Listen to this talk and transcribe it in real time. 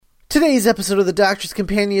Today's episode of The Doctor's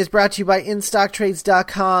Companion is brought to you by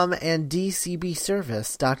InStockTrades.com and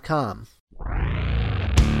DCBService.com.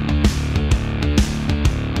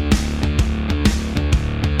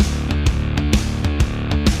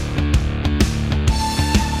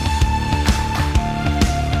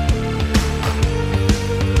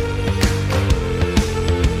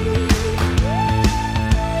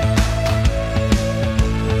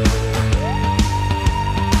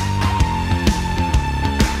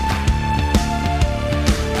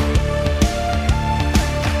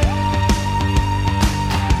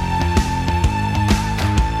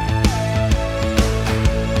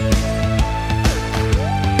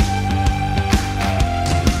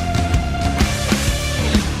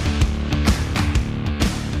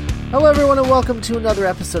 Hello everyone and welcome to another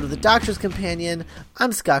episode of The Doctor's Companion.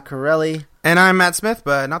 I'm Scott Corelli. And I'm Matt Smith,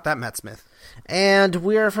 but not that Matt Smith. And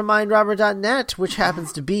we're from MindRobber.net, which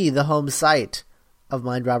happens to be the home site of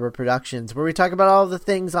MindRobber Productions, where we talk about all the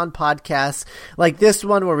things on podcasts like this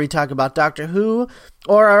one, where we talk about Doctor Who,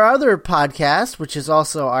 or our other podcast, which is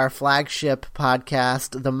also our flagship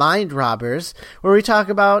podcast, The Mind Robbers, where we talk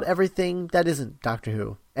about everything that isn't Doctor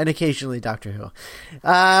Who. And occasionally Doctor Who.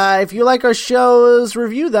 If you like our shows,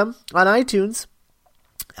 review them on iTunes,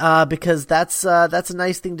 because that's a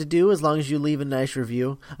nice thing to do as long as you leave a nice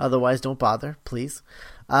review. Otherwise, don't bother, please.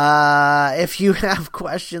 If you have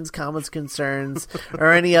questions, comments, concerns,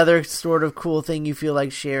 or any other sort of cool thing you feel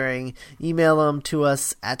like sharing, email them to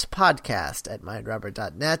us at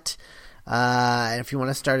podcast@mindrobber.net. And if you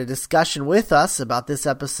want to start a discussion with us about this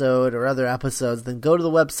episode or other episodes, then go to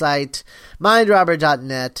the website,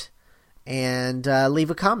 mindrobber.net, and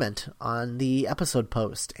leave a comment on the episode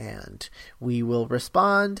post. And we will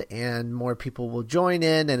respond, and more people will join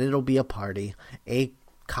in, and it'll be a party, a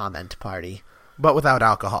comment party. But without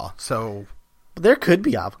alcohol, so... There could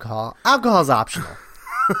be alcohol. Alcohol's optional.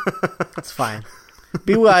 It's fine.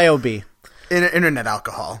 BYOB. Internet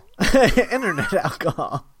alcohol. Internet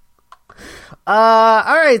alcohol.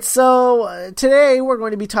 Alright, so today we're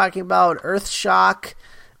going to be talking about Earthshock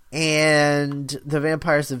and the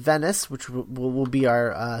Vampires of Venice, which will be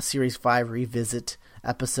our Series 5 revisit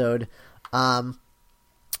episode.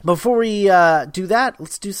 Before we do that,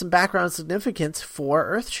 let's do some background significance for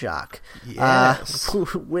Earthshock. Yes.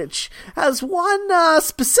 Which has one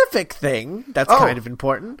specific thing that's kind of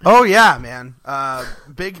important. Oh, yeah, man.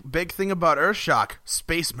 Big thing about Earthshock.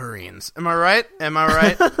 Space Marines. Am I right?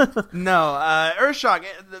 No. Earthshock,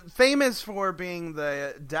 famous for being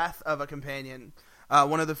the death of a companion.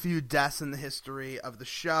 One of the few deaths in the history of the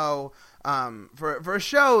show. For a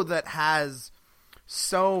show that has...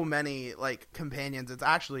 so many companions, it's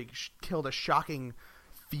actually killed a shocking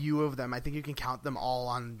few of them. I think you can count them all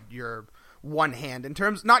on your one hand, in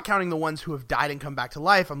terms not counting the ones who have died and come back to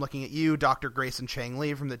life. I'm looking at you, Dr. Grayson Chang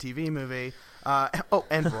Lee from the TV movie,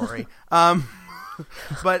 and Rory.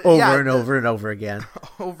 But over and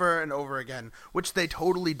over again, which they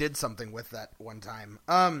totally did something with that one time.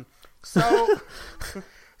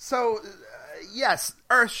 Yes,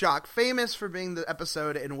 Earthshock, famous for being the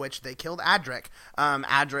episode in which they killed Adric.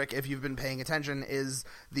 Adric, if you've been paying attention, is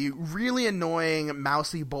the really annoying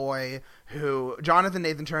mousy boy who John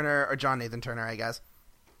Nathan Turner, I guess,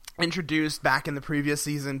 introduced back in the previous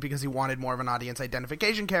season because he wanted more of an audience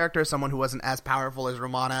identification character, someone who wasn't as powerful as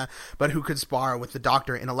Romana, but who could spar with the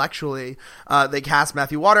Doctor intellectually. They cast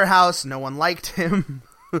Matthew Waterhouse. No one liked him.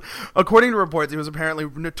 According to reports, he was apparently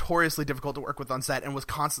notoriously difficult to work with on set and was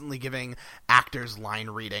constantly giving actors line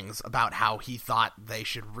readings about how he thought they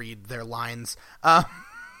should read their lines,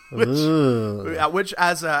 which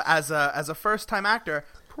as a first-time actor,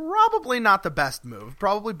 probably not the best move.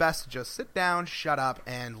 Probably best to just sit down, shut up,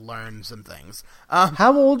 and learn some things.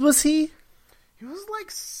 How old was he? He was like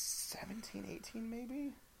 17, 18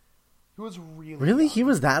 maybe? He was really young. He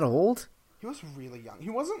was that old? He was really young. He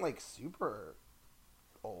wasn't super...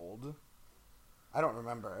 old. I don't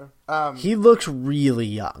remember. He looks really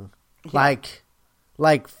young. Yeah.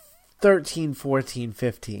 Like 13, 14,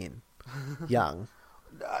 15. Young.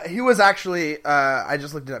 He was actually, I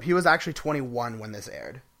just looked it up. He was actually 21 when this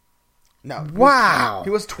aired. No. Wow.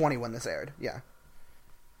 He was 20 when this aired. Yeah.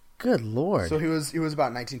 Good Lord. So he was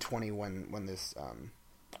about 1920 when this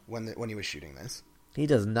when he was shooting this. He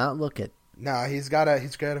does not look it. No, he's got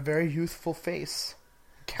a very youthful face.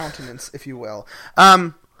 Countenance, if you will.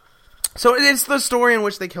 So it's the story in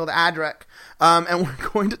which they killed Adric, and we're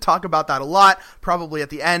going to talk about that a lot, probably at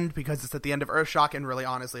the end, because it's at the end of Earthshock, and really,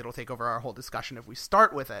 honestly, it'll take over our whole discussion if we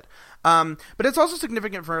start with it. But it's also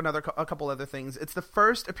significant for a couple other things. It's the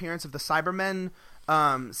first appearance of the Cybermen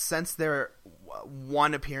since their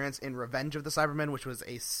one appearance in Revenge of the Cybermen, which was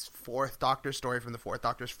a Fourth Doctor story from the Fourth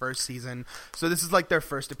Doctor's first season. So this is like their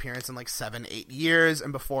first appearance in like 7-8 years,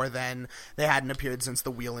 and before then they hadn't appeared since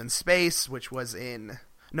The Wheel in Space, which was in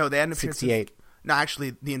they hadn't appeared 68. since, no,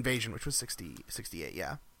 actually The Invasion, which was 68,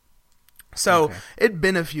 yeah. So it'd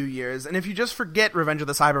been a few years, and if you just forget Revenge of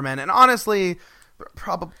the Cybermen, and honestly,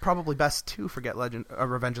 probably best to forget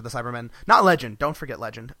Revenge of the Cybermen. Not Legend. Don't forget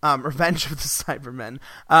Legend. Revenge of the Cybermen.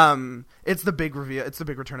 It's the big reveal. It's the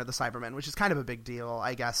big return of the Cybermen, which is kind of a big deal,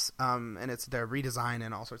 I guess. And it's their redesign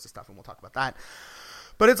and all sorts of stuff, and we'll talk about that.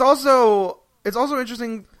 But it's also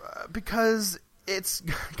interesting because it's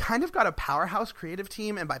kind of got a powerhouse creative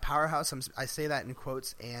team, and by powerhouse, I say that in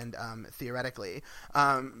quotes and theoretically.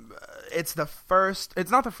 It's not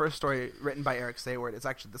the first story written by Eric Sayward. It's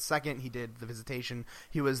actually the second. He did The Visitation.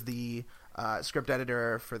 He was the script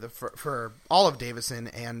editor for all of Davison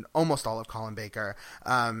and almost all of Colin Baker.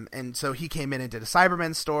 And so he came in and did a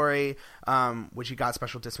Cybermen story, which he got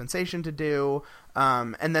special dispensation to do.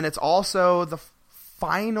 And then it's also the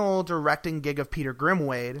final directing gig of Peter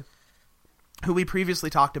Grimwade, who we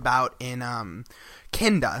previously talked about in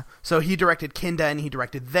Kinda. So he directed Kinda and he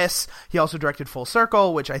directed this. He also directed Full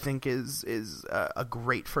Circle, which I think is a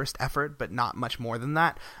great first effort, but not much more than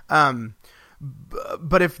that.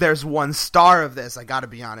 But if there's one star of this, I gotta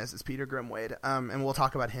be honest, it's Peter Grimwade. And we'll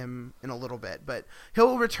talk about him in a little bit. But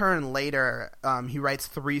he'll return later. He writes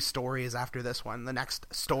 3 stories after this one. The next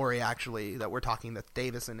story, actually, that we're talking that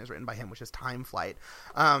Davison is written by him, which is Time Flight.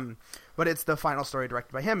 But it's the final story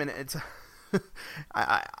directed by him, and it's...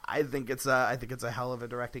 I think it's a hell of a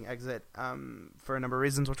directing exit for a number of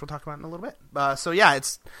reasons, which we'll talk about in a little bit. So yeah,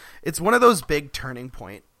 it's one of those big turning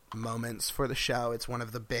point moments for the show. It's one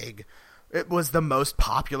of the big. It was the most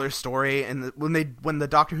popular story, and when the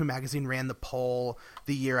Doctor Who magazine ran the poll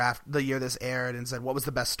the year this aired and said what was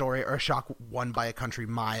the best story, Earthshock won by a country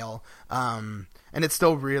mile, and it's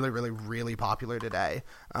still really, really, really popular today.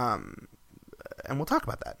 And we'll talk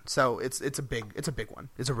about that. So it's a big one.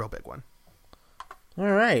 It's a real big one. All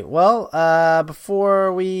right. Well,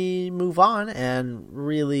 before we move on and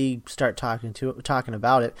really start talking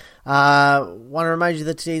about it, want to remind you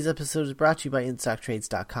that today's episode is brought to you by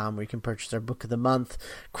InStockTrades.com, where you can purchase our book of the month,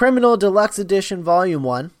 Criminal Deluxe Edition Volume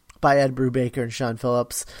 1 by Ed Brubaker and Sean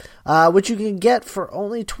Phillips, which you can get for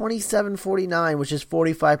only $27.49, which is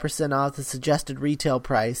 45% off the suggested retail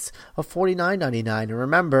price of $49.99. And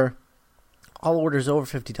remember, all orders over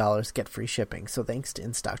 $50 get free shipping. So thanks to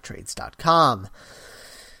InStockTrades.com.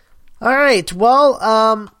 All right.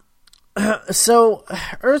 Well, so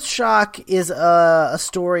Earthshock is a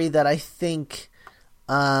story that I think,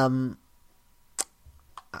 I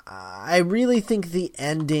really think the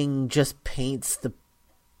ending just paints the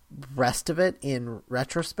rest of it in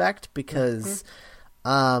retrospect, because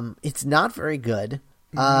it's not very good.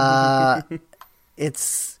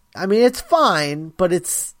 It's fine, but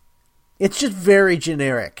it's just very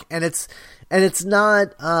generic, and it's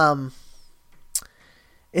not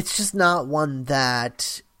it's just not one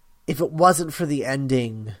that, if it wasn't for the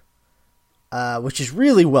ending, which is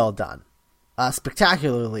really well done,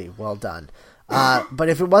 spectacularly well done, but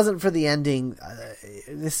if it wasn't for the ending,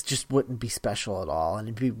 this just wouldn't be special at all, and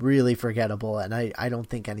it'd be really forgettable, and I don't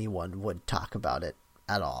think anyone would talk about it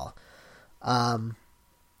at all. And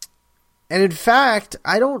in fact,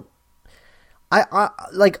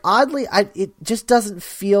 it just doesn't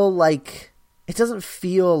feel like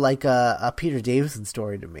a Peter Davison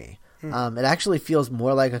story to me. It actually feels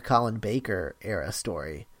more like a Colin Baker era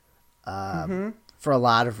story, for a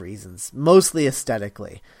lot of reasons, mostly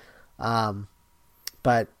aesthetically. But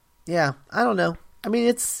yeah, I don't know. I mean,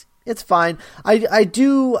 it's fine. I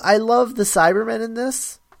love the Cybermen in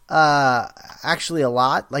this, actually a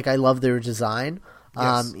lot. Like, I love their design.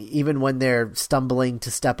 Yes. Even when they're stumbling to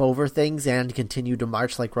step over things and continue to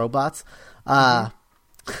march like robots.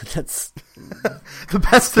 That's the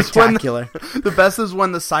best. Spectacular. The best is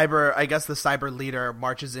when the cyber leader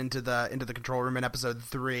marches into the control room in episode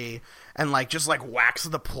 3 and just whacks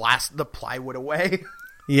the plywood away.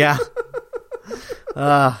 Yeah.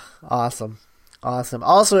 Awesome.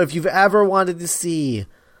 Also, if you've ever wanted to see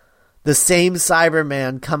the same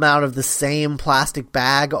Cyberman come out of the same plastic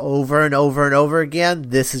bag over and over and over again,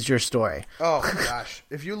 this is your story. Oh my gosh.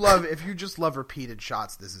 If you just love repeated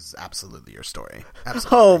shots, this is absolutely your story.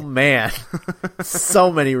 Absolutely. Oh man.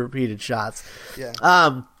 So many repeated shots. Yeah.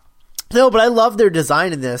 No, but I love their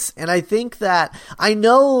design in this, and I think that I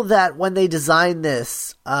know that when they designed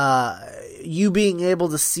this, you being able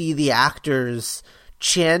to see the actor's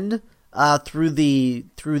chin through the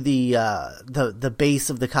base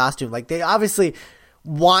of the costume, like, they obviously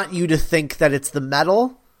want you to think that it's the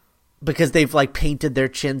metal, because they've like painted their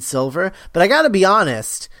chin silver. But I gotta be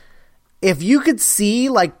honest, if you could see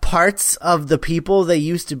like parts of the people they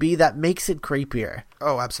used to be, that makes it creepier.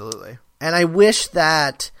 Oh, absolutely. And I wish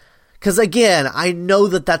that, because again, I know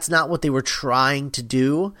that that's not what they were trying to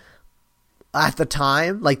do at the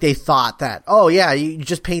time. Like they thought that, oh yeah, you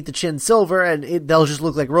just paint the chin silver and they'll just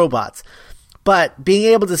look like robots. But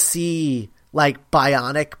being able to see like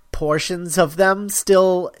bionic portions of them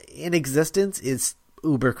still in existence is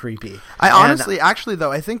uber creepy. Actually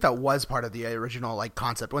though, I think that was part of the original like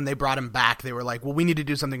concept. When they brought him back, they were like, well, we need to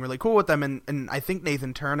do something really cool with them, and I think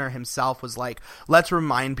Nathan Turner himself was like, let's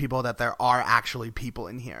remind people that there are actually people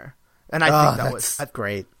in here. And I think that was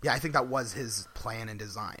great. Yeah, I think that was his plan and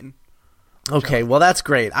design. Okay, well that's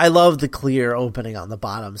great. I love the clear opening on the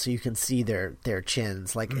bottom so you can see their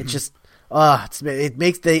chins. Like it just it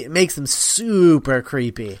makes them super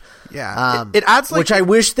creepy. Yeah, it adds like, which I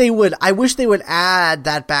wish they would add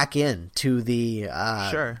that back in to the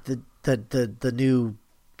the new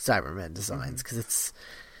Cybermen designs, because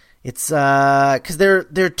it's because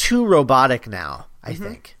they're too robotic now, I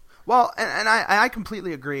think. Well, and I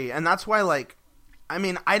completely agree, and that's why, like, I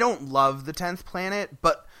mean, I don't love the 10th Planet,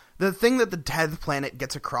 but the thing that the 10th Planet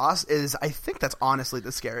gets across is, I think that's honestly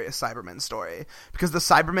the scariest Cybermen story, because the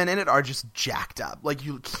Cybermen in it are just jacked up. Like,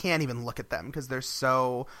 you can't even look at them because they're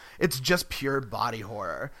so, it's just pure body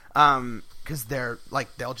horror. Because they're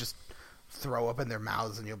like, they'll just throw up in their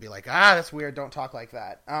mouths and you'll be like, that's weird, don't talk like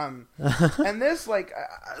that. And this, like,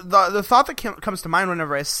 the thought that comes to mind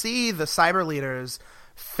whenever I see the cyber leader's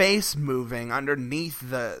face moving underneath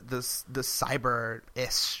the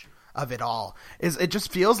cyber-ish of it all is, it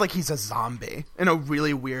just feels like he's a zombie in a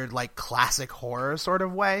really weird, like, classic horror sort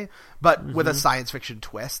of way, but with a science fiction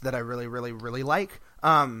twist that I really, really, really like.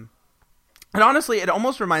 And honestly, it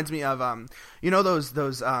almost reminds me of, you know,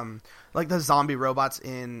 those like the zombie robots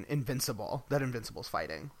in Invincible that Invincible's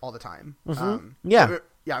fighting all the time. Yeah,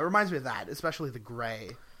 it reminds me of that, especially the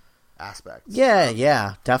gray aspects.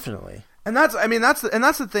 Yeah, definitely. And that's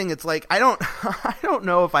the thing. It's like, I don't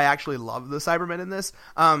know if I actually love the Cybermen in this,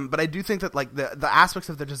 but I do think that, like, the aspects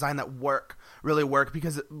of the design that really work,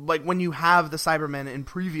 because, like, when you have the Cybermen in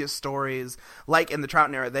previous stories, like in the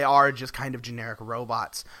Troughton era, they are just kind of generic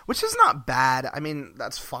robots, which is not bad. I mean,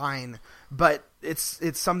 that's fine, but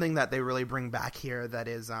it's something that they really bring back here that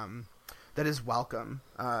is welcome.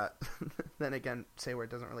 Then again,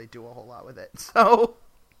 Sayward doesn't really do a whole lot with it, so.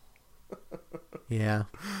 Yeah,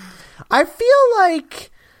 I feel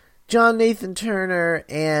like John Nathan Turner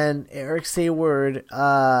and Eric Sayward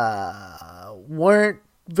weren't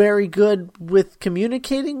very good with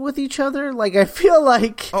communicating with each other. Like, I feel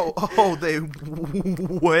like they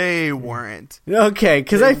way weren't. Okay,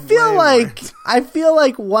 because I feel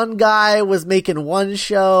like one guy was making one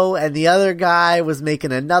show and the other guy was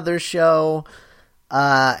making another show.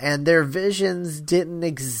 And their visions didn't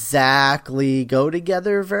exactly go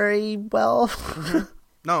together very well.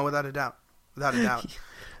 No, without a doubt.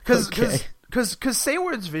 Because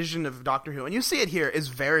Sayward's vision of Doctor Who, and you see it here, is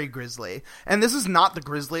very grisly. And this is not the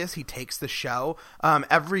grisliest he takes the show.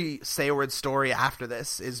 Every Sayward story after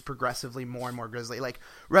this is progressively more and more grisly. Like,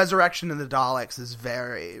 Resurrection of the Daleks is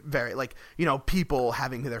very, very, like, you know, people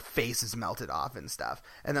having their faces melted off and stuff.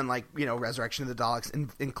 And then, like, you know, Resurrection of the Daleks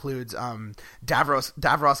includes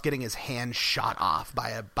Davros getting his hand shot off by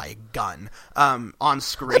a gun on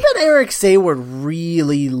screen. I bet Eric Sayward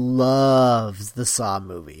really loves the Saw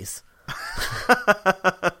movies.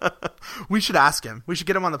 We should ask him. We should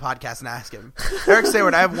get him on the podcast and ask him. Eric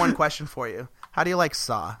Sayward, I have one question for you. How do you like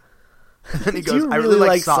Saw? And he goes, I really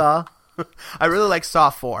like Saw. I really like Saw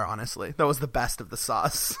 4, honestly. That was the best of the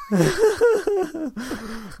Saws.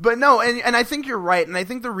 But no, and I think you're right. And I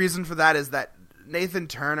think the reason for that is that Nathan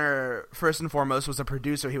Turner, first and foremost, was a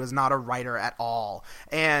producer. He was not a writer at all.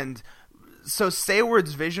 And so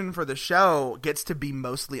Sayward's vision for the show gets to be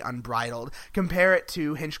mostly unbridled. Compare it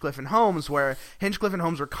to Hinchcliffe and Holmes, where Hinchcliffe and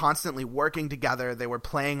Holmes were constantly working together. They were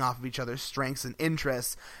playing off of each other's strengths and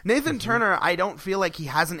interests. Nathan Turner, I don't feel like he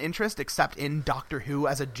has an interest except in Doctor Who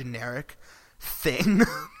as a generic thing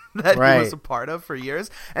that he was a part of for years.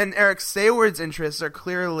 And Eric Sayward's interests are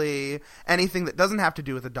clearly anything that doesn't have to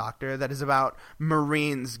do with the Doctor, that is about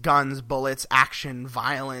Marines, guns, bullets, action,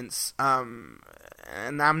 violence,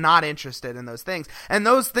 and I'm not interested in those things. And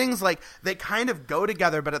those things, like, they kind of go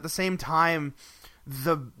together, but at the same time,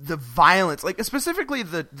 the violence, like, specifically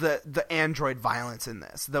the android violence in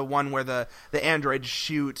this, the one where the androids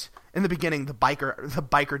shoot in the beginning, the biker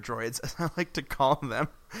droids, as I like to call them,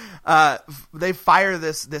 they fire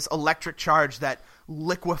this electric charge that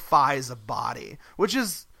liquefies a body, which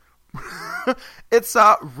is it's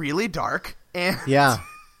really dark, and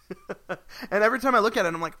And every time I look at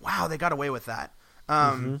it, I'm like, wow, they got away with that.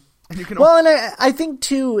 And you can Well, and I think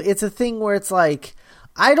too, it's a thing where it's like,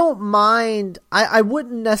 I don't mind. I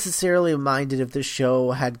wouldn't necessarily mind it if the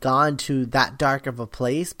show had gone to that dark of a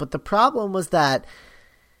place, but the problem was that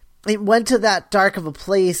it went to that dark of a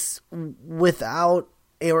place without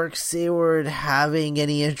Eric Saward having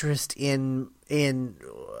any interest in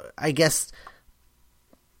I guess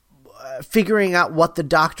figuring out what the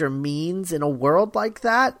Doctor means in a world like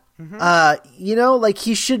that. Like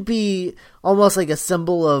he should be almost like a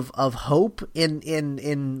symbol of hope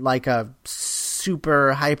in like a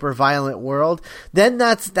super hyper violent world. Then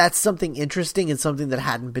that's something interesting and something that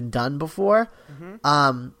hadn't been done before.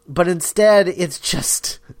 But instead it's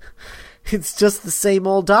just the same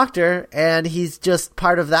old Doctor, and he's just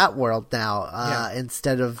part of that world now,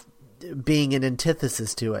 instead of being an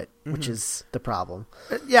antithesis to it, which is the problem.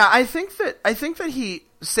 Yeah, I think that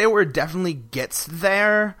Saward definitely gets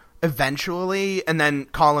there eventually, and then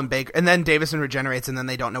Colin Baker, and then Davison regenerates, and then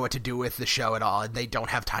they don't know what to do with the show at all, and they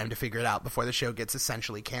don't have time to figure it out before the show gets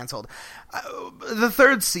essentially canceled. The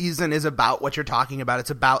third season is about what you're talking about.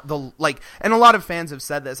 It's about and a lot of fans have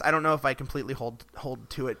said this. I don't know if I completely hold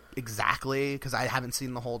to it exactly, because I haven't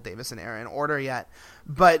seen the whole Davison era in order yet,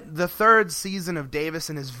 but the third season of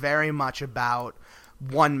Davison is very much about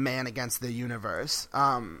one man against the universe.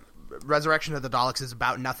 Resurrection of the Daleks is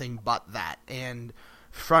about nothing but that, and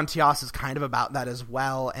Frontios is kind of about that as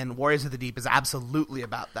well, and Warriors of the Deep is absolutely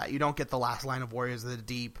about that. You don't get the last line of Warriors of the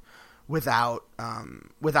Deep without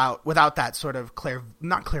that sort of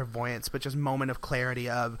not clairvoyance, but just moment of clarity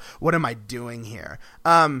of what am I doing here?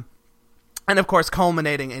 And of course,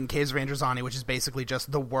 culminating in Caves of Androzani, which is basically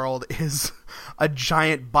just the world is a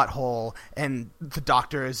giant butthole, and the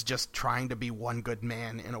Doctor is just trying to be one good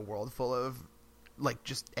man in a world full of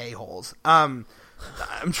just a-holes. I'm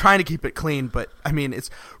trying to keep it clean, but I mean,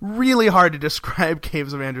 it's really hard to describe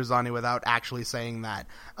Caves of Androzani without actually saying that.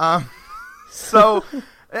 So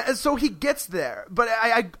he gets there, but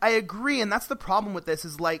I agree, and that's the problem with this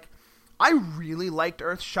is I really liked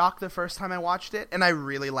Earthshock the first time I watched it, and I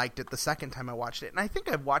really liked it the second time I watched it, and I think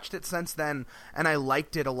I've watched it since then, and I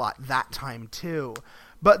liked it a lot that time too.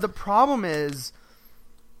 But the problem is,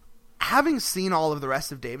 having seen all of the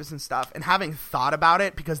rest of Davison stuff and having thought about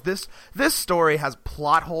it, because this story has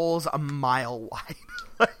plot holes a mile wide.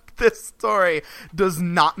 This story does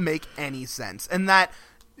not make any sense. And that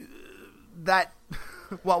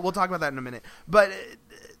well, we'll talk about that in a minute. But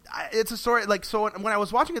it's a story, so when I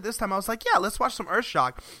was watching it this time, I was like, yeah, let's watch some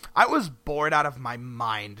Earthshock. I was bored out of my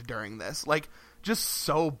mind during this. Just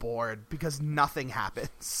so bored because nothing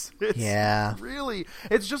happens.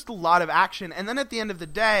 It's just a lot of action. And then at the end of the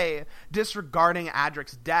day, disregarding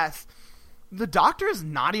Adric's death, the Doctor is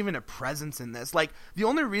not even a presence in this. The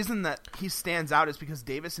only reason that he stands out is because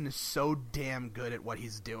Davison is so damn good at what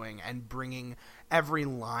he's doing and bringing every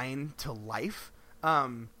line to life.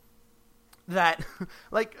 That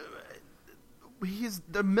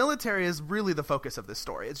the military is really the focus of this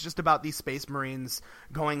story. It's just about these space marines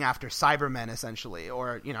going after Cybermen, essentially,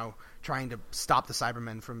 or, trying to stop the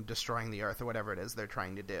Cybermen from destroying the Earth or whatever it is they're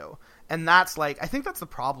trying to do. And that's I think that's the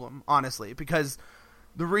problem, honestly, because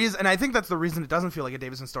I think that's the reason it doesn't feel like a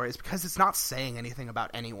Davison story, is because it's not saying anything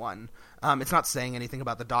about anyone. It's not saying anything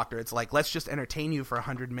about the Doctor. It's let's just entertain you for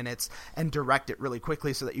 100 minutes and direct it really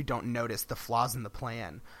quickly so that you don't notice the flaws in the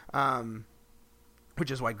plan. Which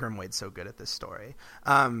is why Grimwade's so good at this story.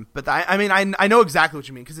 But I know exactly what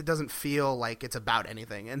you mean, because it doesn't feel like it's about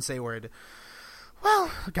anything. And Saward, well,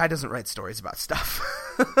 the guy doesn't write stories about stuff.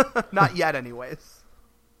 Not yet, anyways.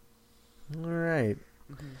 All right.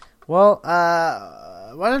 Mm-hmm. Well,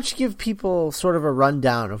 why don't you give people sort of a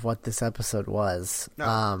rundown of what this episode was?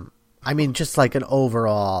 No. Just an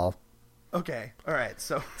overall. Okay. All right.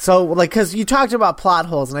 So because you talked about plot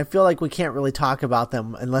holes, and I feel like we can't really talk about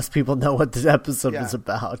them unless people know what this episode was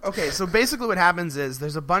about. Okay. So basically what happens is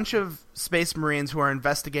there's a bunch of space marines who are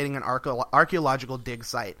investigating an archaeological dig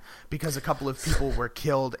site because a couple of people were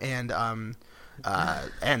killed, and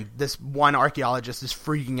this one archaeologist is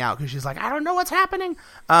freaking out because she's like, I don't know what's happening.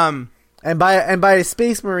 And by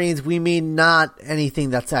space marines, we mean not anything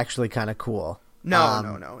that's actually kind of cool.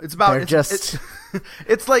 No. It's about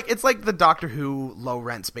it's like the Doctor Who low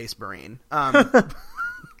rent space marine.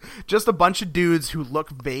 Just a bunch of dudes who look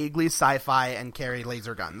vaguely sci-fi and carry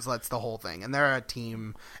laser guns. That's the whole thing. And they're a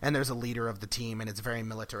team, and there's a leader of the team, and it's very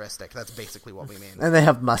militaristic. That's basically what we mean. And they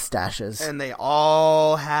have mustaches. And they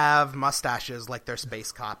all have mustaches like they're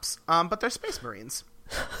space cops. But they're space marines.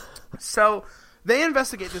 So they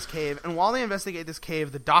investigate this cave, and while they investigate this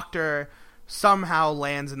cave, the Doctor somehow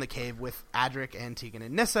lands in the cave with Adric and Tegan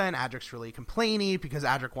and Nyssa, and Adric's really complainy because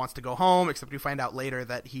Adric wants to go home, except we find out later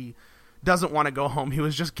that he doesn't want to go home. He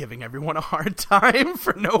was just giving everyone a hard time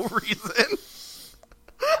for no reason.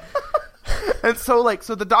 And so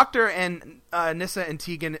the Doctor and Nyssa and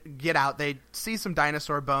Tegan get out. They see some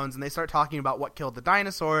dinosaur bones, and they start talking about what killed the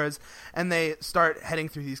dinosaurs, and they start heading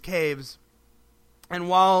through these caves. And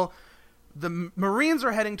while the Marines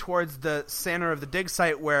are heading towards the center of the dig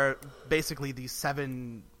site where basically these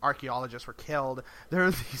 7 archaeologists were killed, there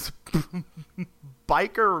are these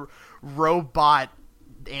biker robot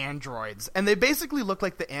androids. And they basically look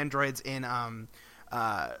like the androids in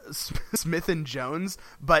Smith and Jones,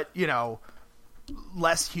 but,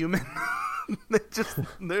 less human.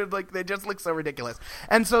 they just look so ridiculous.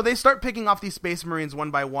 And so they start picking off these Space Marines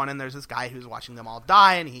one by one, and there's this guy who's watching them all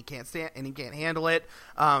die, and he can't handle it.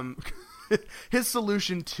 His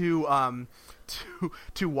solution to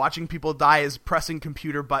watching people die is pressing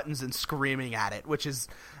computer buttons and screaming at it, which is,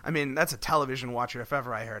 that's a television watcher if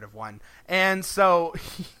ever I heard of one. And so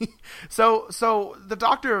the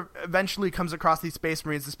Doctor eventually comes across these Space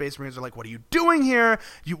Marines. The Space Marines are like, "What are you doing here?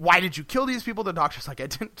 Why did you kill these people?" The Doctor's like, "I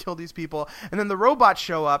didn't kill these people." And then the robots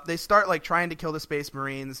show up. They start trying to kill the Space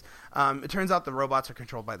Marines. It turns out the robots are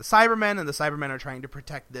controlled by the Cybermen, and the Cybermen are trying to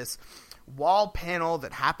protect this wall panel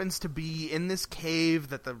that happens to be in this cave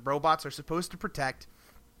that the robots are supposed to protect.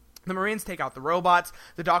 The Marines take out the robots.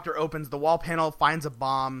 The Doctor opens the wall panel, finds a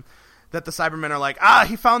bomb that the Cybermen are like,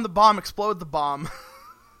 he found the bomb, explode the bomb.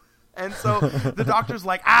 And so the Doctor's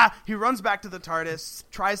like, he runs back to the TARDIS,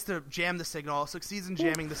 tries to jam the signal, succeeds in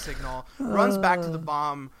jamming the signal, runs back to the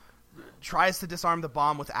bomb, tries to disarm the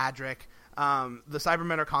bomb with Adric. The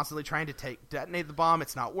Cybermen are constantly trying to detonate the bomb.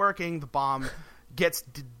 It's not working. The bomb gets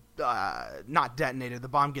not detonated. The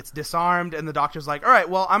bomb gets disarmed, and the Doctor's like, all right,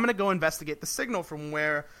 well, I'm going to go investigate the signal from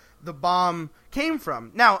where the bomb came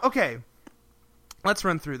from. Now, okay, let's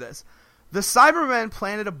run through this. The Cybermen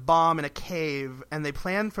planted a bomb in a cave, and they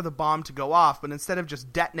planned for the bomb to go off, but instead of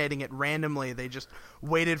just detonating it randomly, they just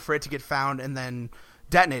waited for it to get found and then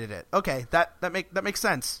detonated it. Okay, that makes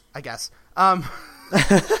sense, I guess. I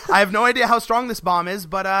have no idea how strong this bomb is,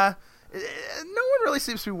 but no one really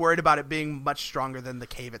seems to be worried about it being much stronger than the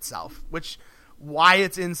cave itself, why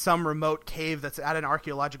it's in some remote cave that's at an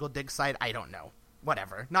archaeological dig site, I don't know.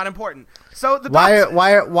 Whatever. Not important. So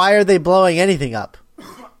why are they blowing anything up?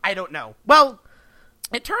 I don't know. Well,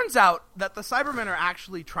 it turns out that the Cybermen are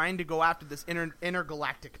actually trying to go after this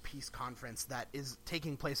intergalactic peace conference that is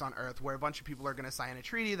taking place on Earth, where a bunch of people are going to sign a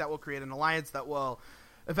treaty that will create an alliance that will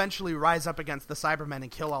eventually rise up against the Cybermen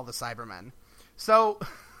and kill all the Cybermen. So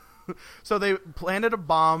they planted a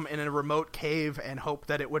bomb in a remote cave and hoped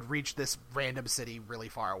that it would reach this random city really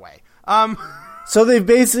far away. So they've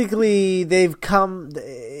gone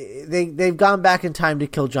back in time to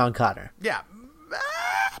kill John Connor. Yeah,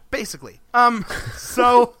 basically.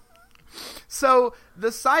 So the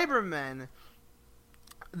Cybermen.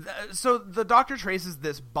 So the Doctor traces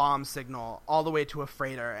this bomb signal all the way to a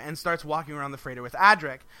freighter and starts walking around the freighter with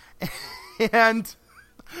Adric, and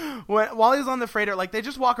while he's on the freighter, they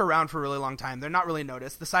just walk around for a really long time. They're not really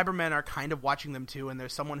noticed. The Cybermen are kind of watching them too, and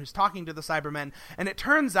there's someone who's talking to the Cybermen, and it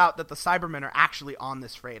turns out that the Cybermen are actually on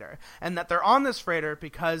this freighter, and that they're on this freighter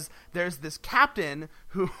because there's this captain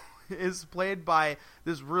who is played by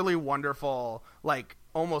this really wonderful,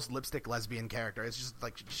 almost lipstick lesbian character. It's just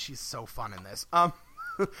she's so fun in this.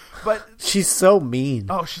 But she's so mean.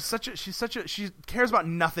 Oh, she cares about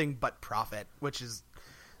nothing but profit, which is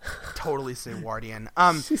totally Seywardian.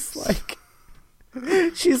 She's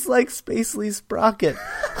like Spacely Sprocket.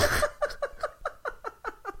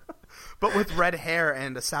 But with red hair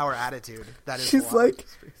and a sour attitude. That is she's like,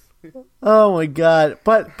 oh my god.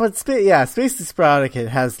 But Spacely Sprocket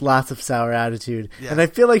has lots of sour attitude. Yeah. And I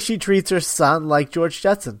feel like she treats her son like George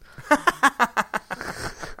Jetson.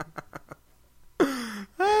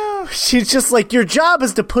 She's just like, your job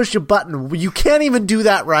is to push a button. You can't even do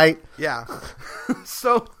that right. Yeah.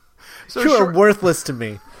 So you are worthless to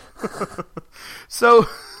me. So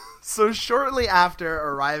shortly after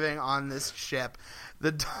arriving on this ship,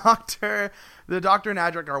 the Doctor and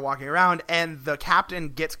Adric are walking around, and the captain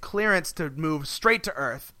gets clearance to move straight to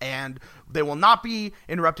Earth, and they will not be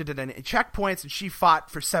interrupted at any checkpoints. And she fought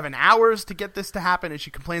for 7 hours to get this to happen, and she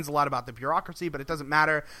complains a lot about the bureaucracy, but it doesn't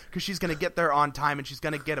matter because she's going to get there on time, and she's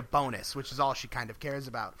going to get a bonus, which is all she kind of cares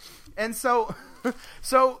about. And so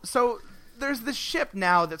there's this ship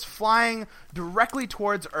now that's flying directly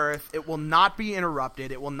towards Earth. It will not be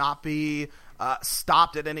interrupted. It will not be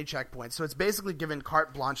stopped at any checkpoint. So it's basically given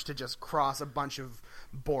carte blanche to just cross a bunch of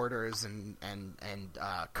borders and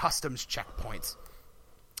customs checkpoints.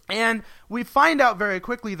 And we find out very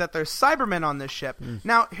quickly that there's Cybermen on this ship.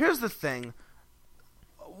 Now, here's the thing.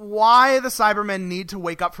 Why the Cybermen need to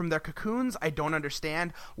wake up from their cocoons, I don't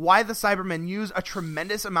understand. Why the Cybermen use a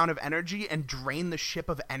tremendous amount of energy and drain the ship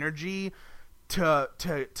of energy to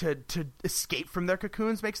escape from their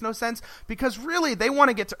cocoons makes no sense. Because really, they want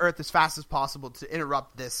to get to Earth as fast as possible to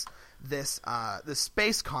interrupt this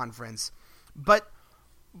space conference. But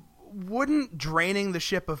wouldn't draining the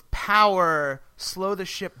ship of power slow the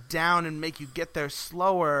ship down and make you get there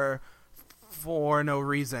slower for no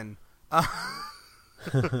reason?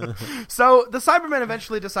 So the Cybermen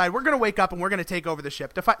eventually decide we're going to wake up and we're going to take over the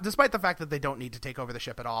ship, despite the fact that they don't need to take over the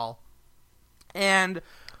ship at all. And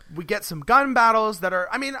we get some gun battles that are,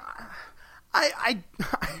 I mean, I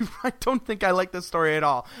don't think I like this story at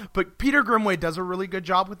all. But Peter Grimway does a really good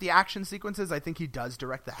job with the action sequences. I think he does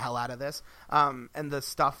direct the hell out of this. And the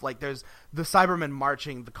stuff, like there's the Cybermen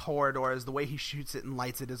marching, the corridors, the way he shoots it and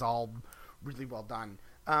lights it is all really well done.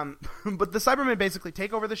 But the Cybermen basically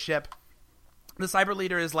take over the ship. The Cyber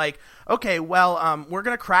leader is like, okay, well, we're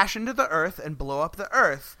going to crash into the Earth and blow up the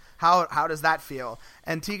Earth. How does that feel?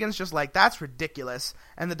 And Tegan's just like, that's ridiculous.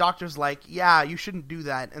 And the Doctor's like, yeah, you shouldn't do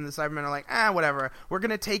that. And the Cybermen are like, whatever. We're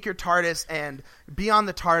going to take your TARDIS and be on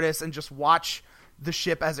the TARDIS and just watch the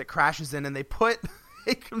ship as it crashes in. And they put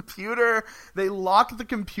a computer, they lock the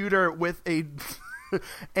computer with a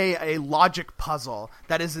logic puzzle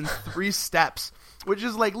that is in 3 steps, which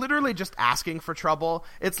is like literally just asking for trouble.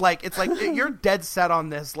 It's like you're dead set on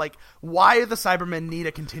this. Like, why do the Cybermen need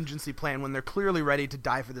a contingency plan when they're clearly ready to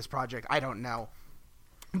die for this project? I don't know.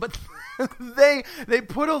 But they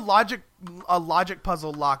put a logic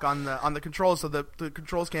puzzle lock on the controls so the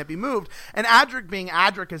controls can't be moved. And Adric, being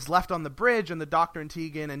Adric, is left on the bridge, and the Doctor and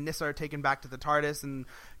Tegan and Nyssa are taken back to the TARDIS and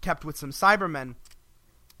kept with some Cybermen.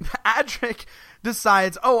 Adric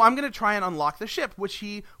decides, I'm going to try and unlock the ship, which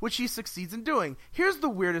he succeeds in doing. Here's the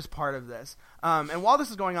weirdest part of this. And while this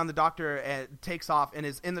is going on, the Doctor takes off and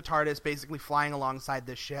is in the TARDIS, basically flying alongside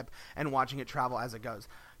this ship and watching it travel as it goes.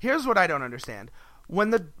 Here's what I don't understand.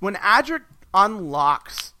 When Adric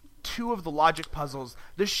unlocks 2 of the logic puzzles,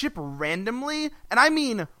 the ship randomly, and I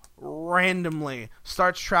mean randomly,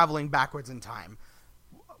 starts traveling backwards in time.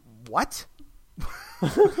 What?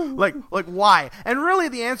 like why? And really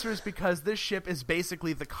the answer is because this ship is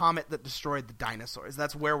basically the comet that destroyed the dinosaurs.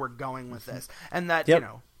 That's where we're going with this. And that,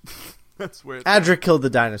 that's where Adric killed the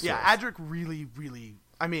dinosaurs. Yeah, Adric really, really,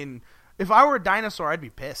 I mean, if I were a dinosaur, I'd be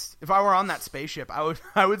pissed. If I were on that spaceship, I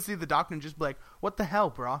would see the Doctor and just be like, what the hell,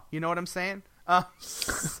 bro? You know what I'm saying?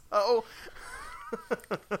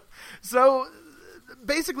 So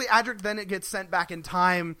basically, Adric then gets sent back in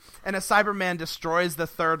time, and a Cyberman destroys the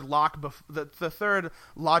third the third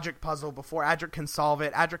logic puzzle before Adric can solve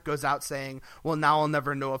it. Adric goes out saying, well, now I'll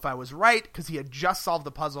never know if I was right, because he had just solved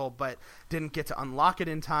the puzzle but didn't get to unlock it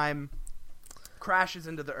in time. Crashes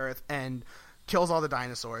into the Earth and kills all the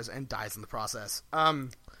dinosaurs and dies in the process.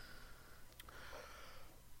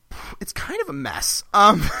 It's kind of a mess.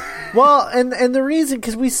 Well, and the reason,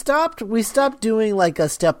 because we stopped doing like a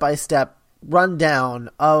step-by-step rundown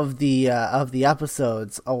of the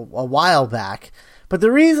episodes a while back, but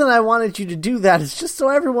the reason I wanted you to do that is just so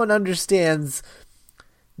everyone understands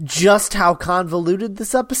just how convoluted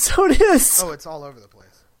this episode is. Oh, it's all over the place.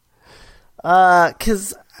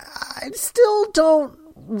 Because I still don't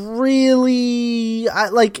really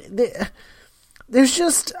there's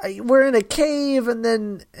just, we're in a cave and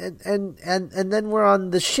then and then we're on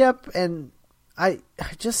the ship, and I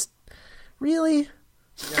just really.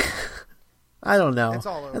 Yeah. I don't know. It's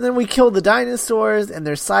all over. And then we kill the dinosaurs, and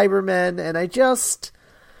they're Cybermen, and I just,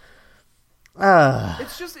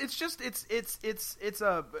 It's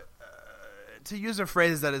a to use a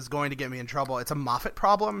phrase that is going to get me in trouble, it's a Moffat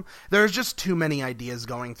problem. There's just too many ideas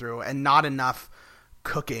going through, and not enough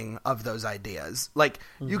cooking of those ideas. Like,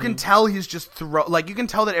 you can tell he's just you can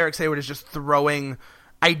tell that Eric Sayward is just throwing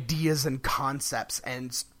ideas and concepts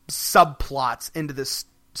and subplots into this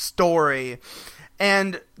story.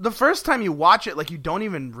 And the first time you watch it, like, you don't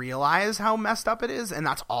even realize how messed up it is, and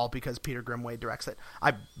that's all because Peter Grimway directs it.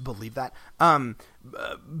 I believe that.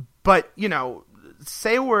 But,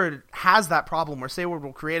 Sayward has that problem where Sayward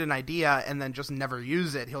will create an idea and then just never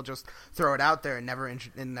use it. He'll just throw it out there and never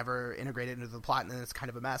integrate it into the plot, and then it's kind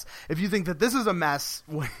of a mess. If you think that this is a mess,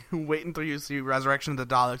 wait until you see Resurrection of the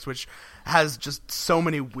Daleks, which has just so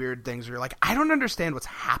many weird things where you're like, I don't understand what's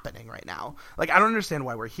happening right now. Like, I don't understand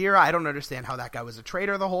why we're here. I don't understand how that guy was a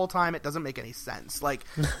traitor the whole time. It doesn't make any sense. Like,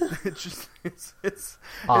 it's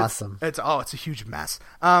awesome. It's a huge mess.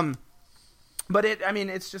 But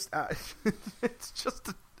it's just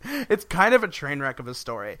It's kind of a train wreck of a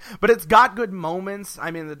story, but it's got good moments.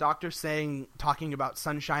 I mean, the Doctor talking about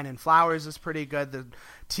sunshine and flowers is pretty good. The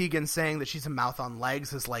Tegan saying that she's a mouth on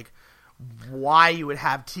legs is like why you would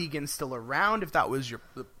have Tegan still around if that was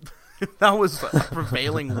if that was a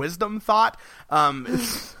prevailing wisdom thought.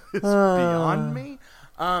 It's beyond me.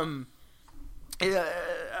 It's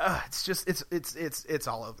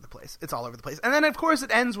all over the place. It's all over the place. And then of course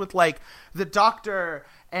it ends with like the Doctor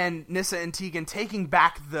and Nyssa and Tegan taking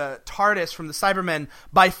back the TARDIS from the Cybermen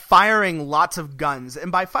by firing lots of guns.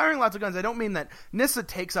 And by firing lots of guns, I don't mean that Nyssa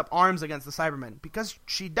takes up arms against the Cybermen, because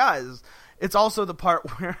she does. It's also the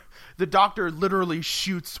part where the Doctor literally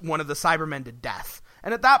shoots one of the Cybermen to death.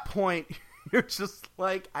 And at that point, you're just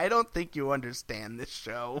like, I don't think you understand this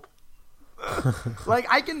show. Like,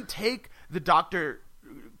 I can take the Doctor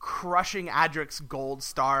crushing Adric's gold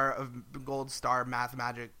star math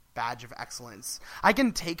magic badge of excellence. I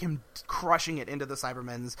can take him crushing it into the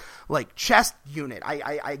Cybermen's like chest unit.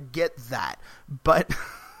 I get that, but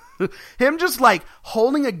him just like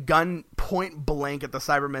holding a gun point blank at the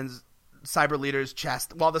cyber leader's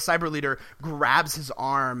chest while the cyber leader grabs his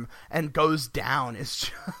arm and goes down is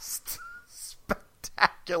just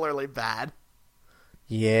spectacularly bad.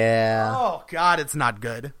 Yeah. Oh God, it's not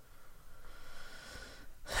good.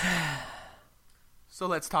 So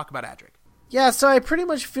let's talk about Adric. Yeah, so I pretty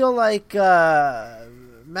much feel like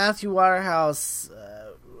Matthew Waterhouse,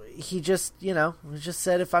 he just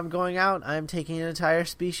said, if I'm going out, I'm taking an entire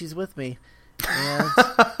species with me. And,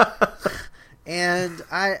 and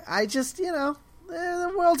I just, the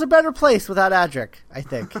world's a better place without Adric, I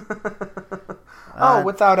think.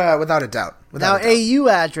 Without a doubt. Now, AU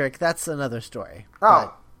Adric, that's another story.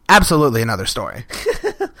 Oh, absolutely another story.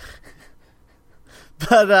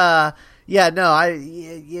 But, yeah, no,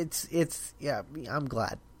 I'm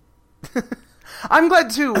glad. I'm glad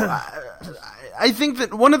too. I think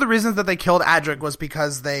that one of the reasons that they killed Adric was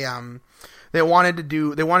because they wanted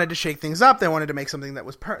to shake things up. They wanted to make something that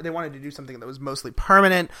was they wanted to do something that was mostly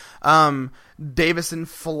permanent. Davison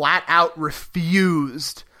flat out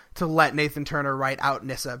refused to let Nathan Turner write out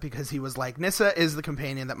Nyssa because he was like, Nyssa is the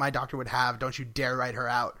companion that my Doctor would have. Don't you dare write her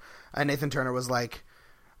out. And Nathan Turner was like,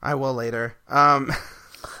 I will later. And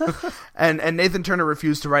Nathan Turner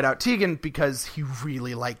refused to write out Tegan because he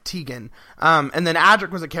really liked Tegan. And then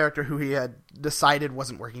Adric was a character who he had decided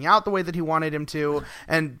wasn't working out the way that he wanted him to.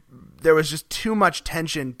 And there was just too much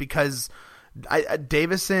tension because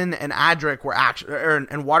Davison and Adric were actually,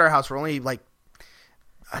 and Waterhouse were only like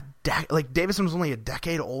Davison was only a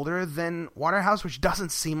decade older than Waterhouse, which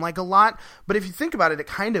doesn't seem like a lot. But if you think about it, it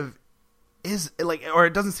kind of is like, or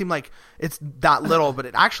it doesn't seem like it's that little, but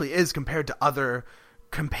it actually is compared to other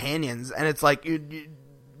companions. And it's like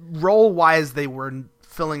role wise they were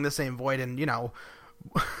filling the same void, and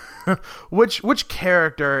which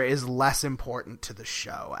character is less important to the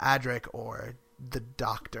show, Adric or the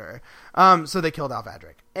Doctor? So they killed off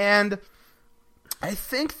Adric, and I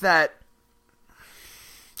think that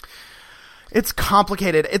it's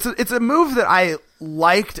complicated. It's a move that I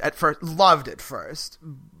loved at first,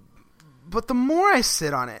 but the more I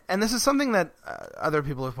sit on it, and this is something that other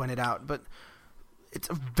people have pointed out, but it's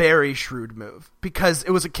a very shrewd move because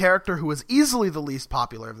it was a character who was easily the least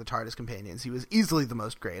popular of the TARDIS companions. He was easily the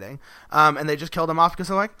most grating. And they just killed him off because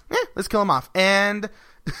they're like, let's kill him off. And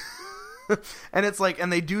and it's like, and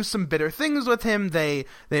they do some bitter things with him. They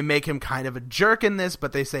make him kind of a jerk in this,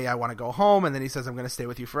 but they say, I want to go home. And then he says, I'm going to stay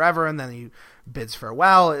with you forever. And then he bids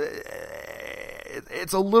farewell.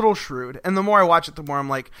 It's a little shrewd. And the more I watch it, the more I'm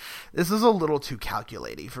like, this is a little too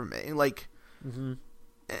calculating for me. Like,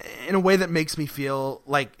 in a way that makes me feel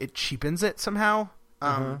like it cheapens it somehow.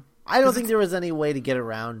 I don't think there was any way to get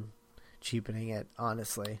around cheapening it,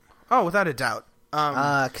 honestly. Oh, without a doubt.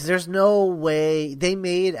 Because there's no way they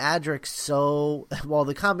made Adric so well.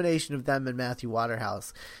 The combination of them and Matthew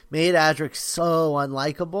Waterhouse made Adric so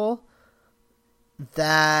unlikable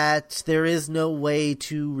that there is no way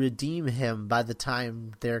to redeem him by the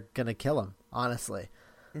time they're gonna kill him. Honestly,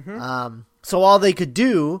 so all they could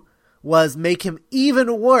do was make him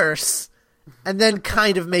even worse, and then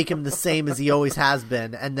kind of make him the same as he always has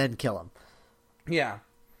been, and then kill him. Yeah,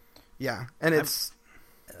 and it's.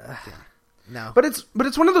 No. But it's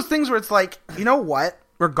one of those things where it's like, you know what?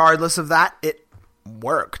 Regardless of that, it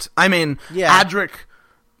worked. I mean, Adric.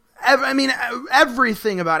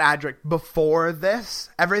 Everything about Adric before this,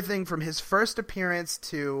 everything from his first appearance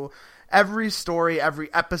to every story,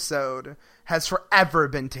 every episode, has forever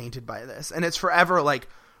been tainted by this, and it's forever like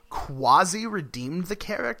quasi redeemed the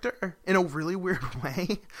character in a really weird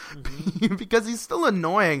way because he's still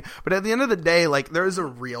annoying, but at the end of the day, like, there is a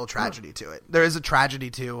real tragedy to it. There is a tragedy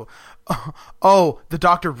to, oh, the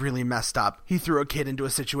doctor really messed up. He threw a kid into a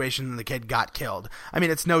situation and the kid got killed. I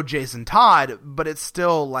mean, it's no Jason Todd, but it's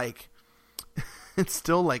still like, it's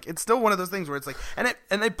still one of those things where it's like, and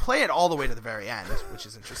they play it all the way to the very end, which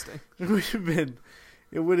is interesting. It would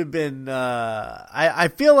have been. I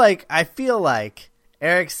feel like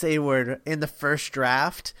Eric Sayward in the first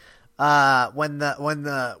draft, when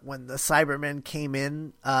the Cybermen came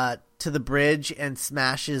in to the bridge and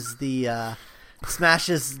smashes the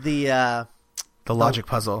logic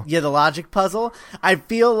puzzle. Yeah, the logic puzzle. I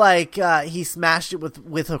feel like he smashed it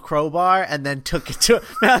with a crowbar and then took it to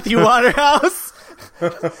Matthew Waterhouse.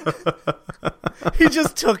 He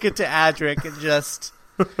just took it to Adric and just.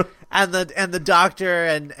 And the doctor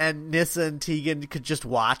and Nyssa and Tegan could just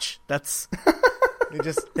watch.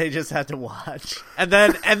 They just had to watch, and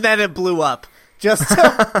then it blew up just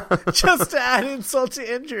to add insult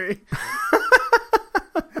to injury,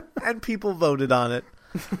 and people voted on it.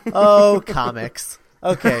 Oh, comics.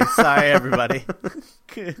 Okay, sorry everybody.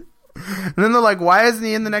 And then they're like, "Why isn't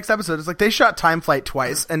he in the next episode?" It's like they shot Time Flight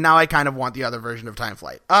twice, and now I kind of want the other version of Time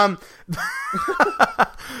Flight.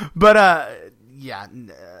 But yeah.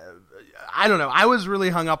 I don't know. I was really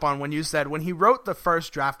hung up on when you said, when he wrote the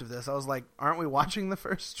first draft of this, I was like, aren't we watching the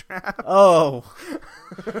first draft? Oh.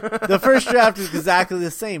 The first draft is exactly the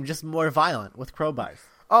same, just more violent with crowbars.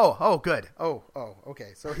 Oh, good. Oh,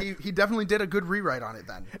 okay. So he definitely did a good rewrite on it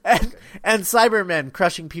then. And Cybermen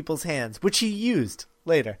crushing people's hands, which he used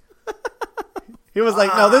later. He was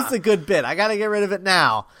like, no, this is a good bit. I got to get rid of it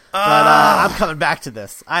now. But I'm coming back to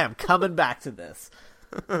this. I am coming back to this.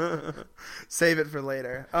 Save it for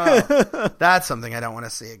later. Oh, that's something I don't want to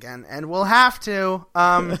see again, and we'll have to.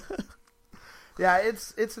 Yeah,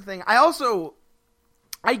 it's a thing.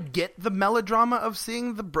 I get the melodrama of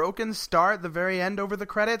seeing the broken star at the very end over the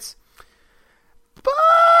credits, but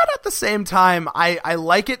at the same time, I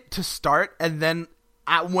like it to start, and then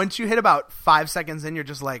once you hit about 5 seconds in, you're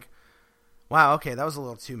just like, wow, okay, that was a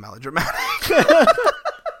little too melodramatic.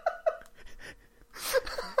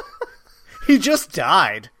 He just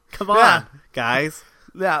died. Come on, guys.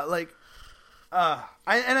 Yeah, like, I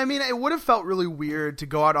mean, it would have felt really weird to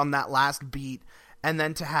go out on that last beat and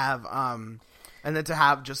then to have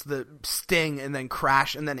just the sting and then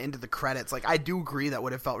crash and then into the credits. Like, I do agree that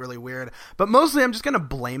would have felt really weird, but mostly I'm just gonna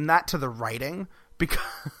blame that to the writing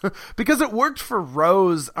because it worked for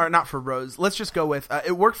Rose, or not for Rose. Let's just go with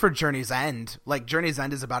it worked for Journey's End. Like, Journey's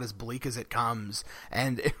End is about as bleak as it comes,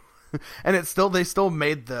 and they still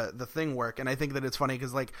made the thing work. And I think that it's funny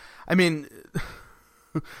because, like, I mean,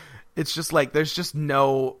 it's just like there's just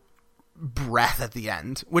no breath at the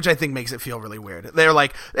end, which I think makes it feel really weird. They're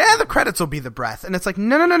like, yeah, the credits will be the breath, and it's like,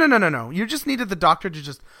 no. You just needed the doctor to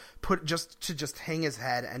just hang his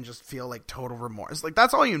head and just feel like total remorse. Like,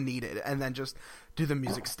 that's all you needed, and then just do the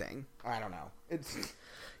music sting. I don't know. It's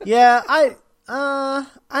yeah, I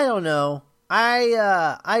don't know.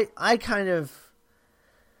 I kind of.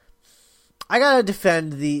 I gotta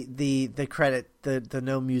defend the credit, the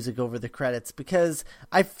no music over the credits, because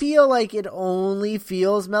I feel like it only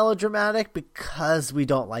feels melodramatic because we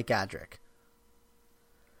don't like Adric.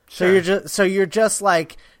 Sure. So you're just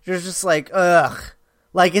like ugh,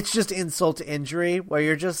 like it's just insult to injury, where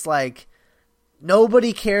you're just like,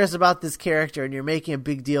 nobody cares about this character and you're making a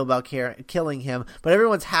big deal about killing him, but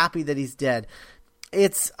everyone's happy that he's dead.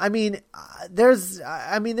 There's other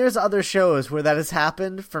shows where that has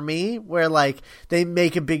happened for me, where like they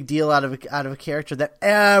make a big deal out of a character that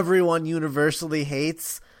everyone universally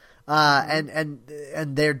hates, and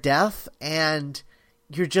their death, and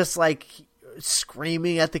you're just like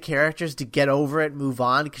screaming at the characters to get over it, move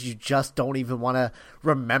on, because you just don't even want to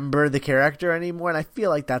remember the character anymore. And I feel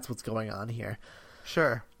like that's what's going on here.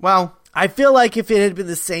 Sure. Well, I feel like if it had been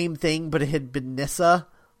the same thing, but it had been Nyssa,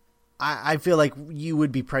 I feel like you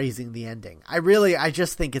would be praising the ending. I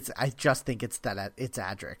just think it's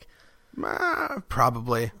Adric.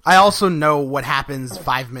 Probably. I also know what happens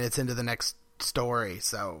 5 minutes into the next story,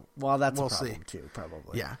 so we'll a problem see. Too,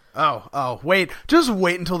 probably. Yeah. Oh, wait. Just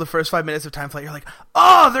wait until the first 5 minutes of Time Flight. You're like,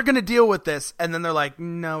 oh, they're gonna deal with this, and then they're like,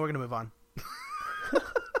 no, we're gonna move on.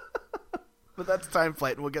 But that's Time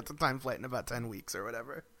Flight, and we'll get to Time Flight in about 10 weeks or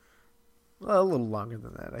whatever. Well, a little longer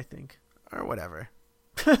than that, I think. Or whatever.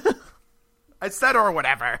 I said or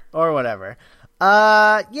whatever. Or whatever.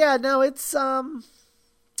 Yeah, no, it's a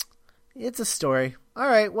story. All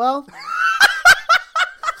right, well.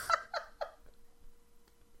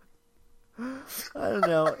 I don't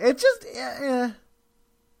know. It just, yeah.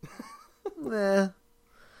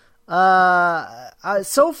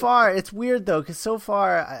 So far, it's weird though, because so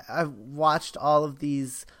far I've watched all of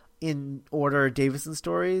these in order Davison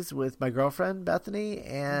stories with my girlfriend Bethany,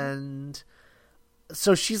 and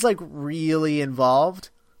so she's like really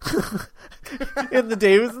involved in the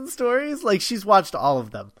Davison stories. Like she's watched all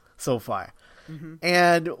of them so far,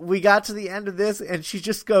 and we got to the end of this, and she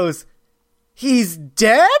just goes, "He's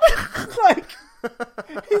dead." Like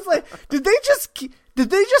he's like, did they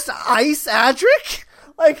just ice Adric?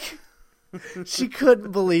 Like. She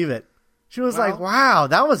couldn't believe it. She was like, wow,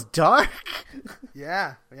 that was dark.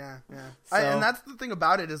 Yeah. So, and that's the thing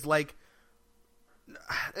about it is like,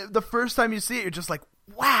 the first time you see it, you're just like,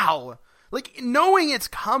 wow. Like, knowing it's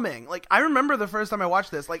coming. Like, I remember the first time I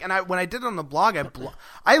watched this, like, and when I did it on the blog,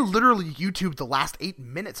 I literally YouTubed the last 8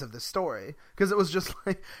 minutes of this story. Because it was just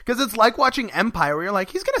like, because it's like watching Empire, where you're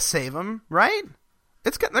like, he's going to save him, right?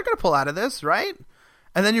 They're going to pull out of this, right?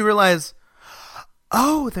 And then you realize,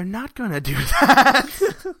 oh, they're not gonna do that.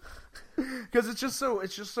 Because it's just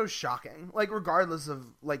so shocking. Like, regardless of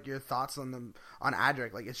like your thoughts on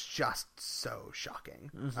Adric, like it's just so shocking.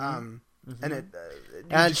 And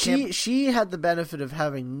she had the benefit of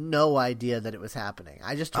having no idea that it was happening.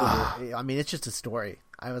 I just told her. I mean, it's just a story.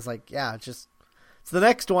 I was like, yeah, it's the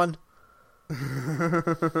next one.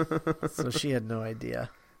 So she had no idea.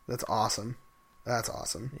 That's awesome.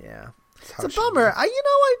 Yeah. It's a bummer. I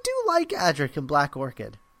do like Adric and Black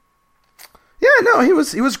Orchid. Yeah, no, he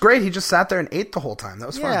was great. He just sat there and ate the whole time. That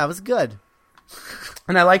was fun. Yeah, it was good.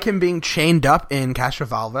 And I like him being chained up in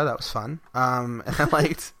Castrovalva. That was fun. And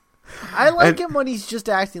I like him when he's just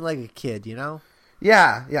acting like a kid, you know?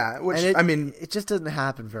 Yeah. Which it just doesn't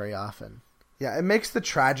happen very often. Yeah, it makes the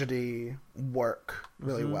tragedy work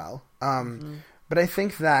really well. But I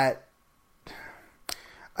think that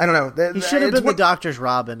I don't know. He should have been the Doctor's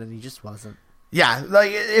Robin, and he just wasn't. Yeah,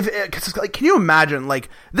 like can you imagine? Like,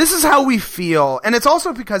 this is how we feel, and it's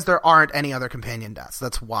also because there aren't any other companion deaths.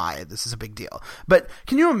 That's why this is a big deal. But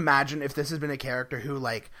can you imagine if this had been a character who,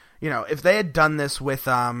 like, if they had done this with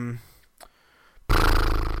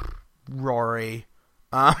Rory,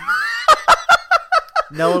 no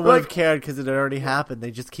one would have cared because it had already happened.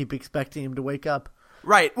 They just keep expecting him to wake up.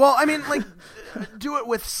 Right. Well, I mean, like, do it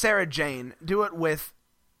with Sarah Jane. Do it with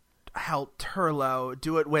Turlo.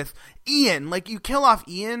 Do it with Ian. Like, you kill off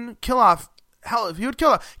Ian, if you would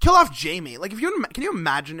kill off Jamie. Like, can you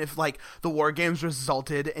imagine if, like, the War Games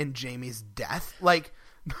resulted in Jamie's death? Like,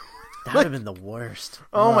 that would have been the worst.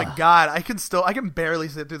 Oh my god, I can barely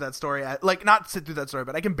sit through that story. Not sit through that story,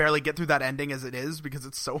 but I can barely get through that ending as it is because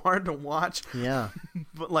it's so hard to watch. Yeah.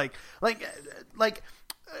 But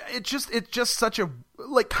it's just such a,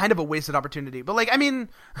 like, kind of a wasted opportunity. But, like, I mean,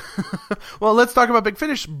 well, let's talk about Big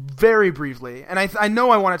Finish very briefly. And I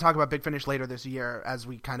know I want to talk about Big Finish later this year as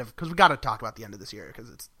we because we got to talk about the end of this year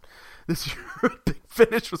because this year Big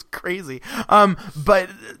Finish was crazy. But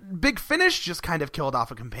Big Finish just kind of killed off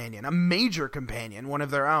a companion, a major companion, one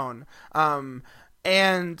of their own.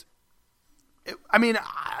 And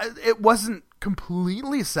it wasn't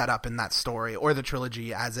completely set up in that story or the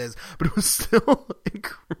trilogy as is, but it was still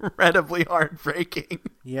incredibly heartbreaking.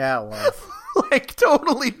 Yeah, it was. Like,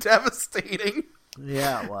 totally devastating.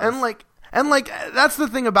 Yeah, it was. And that's the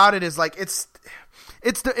thing about it is, like, it's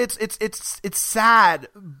sad,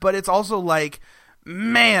 but it's also like,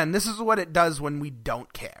 man, this is what it does when we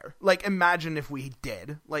don't care. Like, imagine if we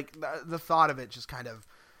did. Like, the thought of it just kind of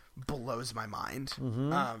blows my mind.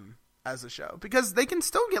 As a show, because they can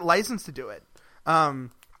still get licensed to do it.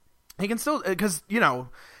 They can still, because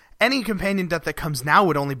any companion death that comes now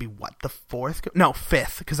would only be the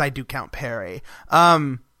fifth, because I do count Perry.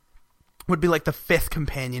 Would be like the 5th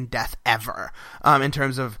companion death ever, in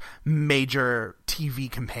terms of major TV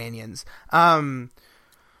companions. And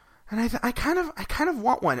I kind of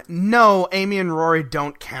want one. No, Amy and Rory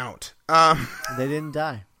don't count. They didn't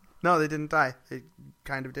die. No, they didn't die. They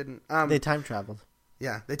kind of didn't. They time traveled.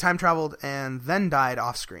 Yeah, they time traveled and then died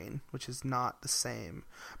off screen, which is not the same.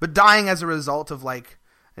 But dying as a result of, like,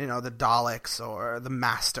 the Daleks or the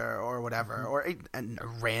Master or whatever, or a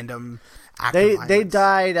random act of violence. They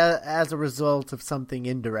died as a result of something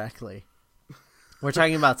indirectly. We're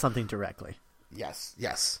talking about something directly. Yes,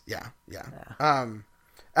 yeah.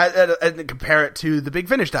 And compare it to the Big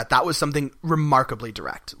Finish that was something remarkably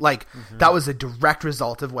direct. Like, that was a direct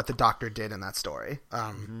result of what the Doctor did in that story.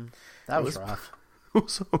 That was rough. It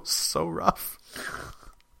was so rough.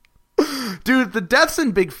 Dude, the deaths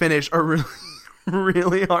in Big Finish are really,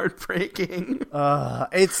 really heartbreaking.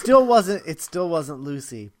 It still wasn't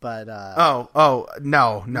Lucy, but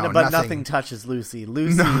no, but nothing touches Lucy.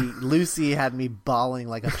 Lucy had me bawling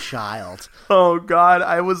like a child. Oh God,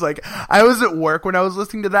 I was at work when I was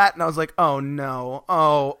listening to that, and I was like, oh no,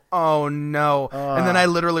 oh no, and then I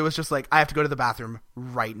literally was just like, I have to go to the bathroom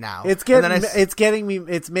right now. It's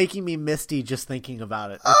making me misty just thinking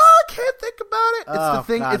about it. I can't think about it. It's the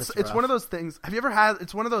thing. God, it's one of those things. Have you ever had?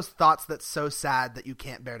 It's one of those thoughts that's so sad that you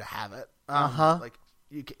can't bear to have it. Like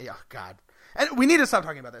you. Oh God. And we need to stop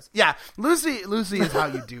talking about this. Yeah, Lucy is how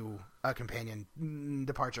you do a companion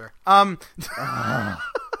departure. All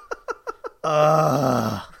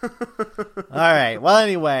right. Well,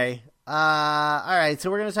 anyway. All right.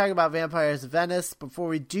 So we're going to talk about Vampires of Venice. Before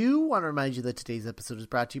we do, want to remind you that today's episode is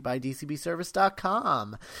brought to you by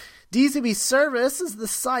DCBService.com. DCB Service is the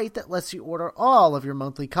site that lets you order all of your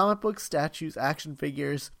monthly comic books, statues, action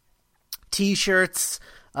figures, T-shirts,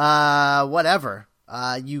 whatever.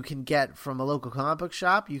 You can get from a local comic book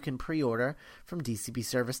shop. You can pre-order from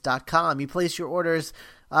DCBService.com. You place your orders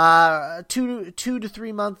 2 to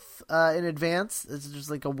 3 months in advance. It's just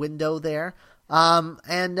like a window there.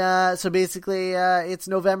 So basically it's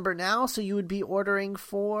November now, so you would be ordering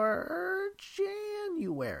for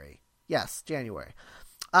January. Yes, January.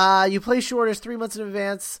 You place your orders 3 months in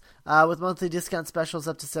advance with monthly discount specials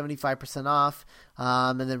up to 75% off,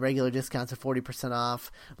 and then regular discounts of 40% off.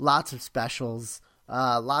 Lots of specials.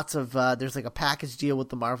 There's like a package deal with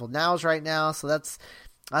the Marvel Nows right now, so that's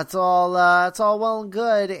all well and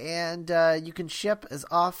good, and you can ship as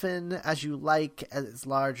often as you like, as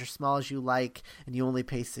large or small as you like, and you only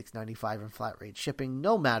pay $6.95 in flat rate shipping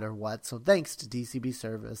no matter what. So thanks to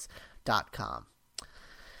DCBService.com.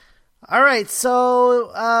 All right, so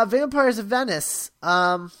Vampires of Venice.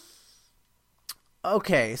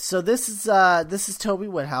 Okay, so this is Toby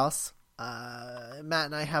Woodhouse. Matt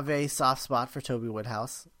and I have a soft spot for Toby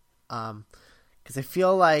Woodhouse, because I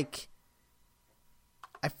feel like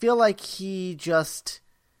he just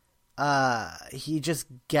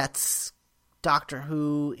gets Doctor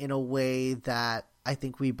Who in a way that I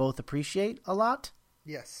think we both appreciate a lot.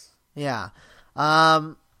 Yes. Yeah.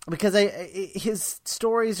 Because his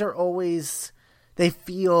stories are always, they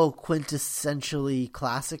feel quintessentially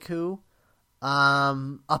classic Who,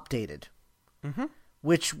 updated. Mm-hmm.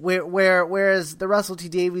 Whereas the Russell T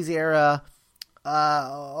Davies era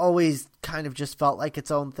always kind of just felt like its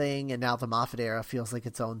own thing, and now the Moffat era feels like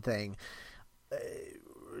its own thing.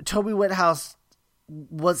 Toby Whithouse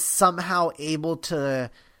was somehow able to,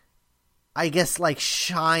 I guess, like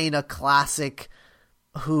shine a classic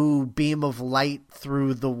Who beam of light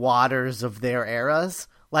through the waters of their eras.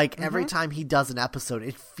 Like every time he does an episode,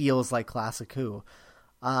 it feels like classic Who.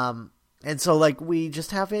 And so like we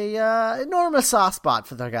just have a enormous soft spot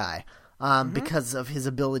for the guy because of his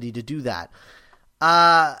ability to do that.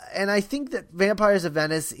 And I think that Vampires of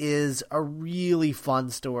Venice is a really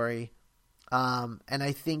fun story. And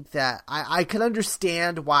I think that I can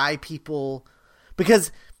understand why people,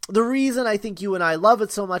 because the reason I think you and I love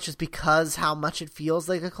it so much is because how much it feels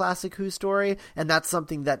like a classic Who story. And that's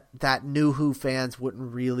something that new Who fans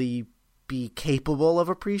wouldn't really be capable of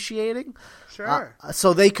appreciating. Sure.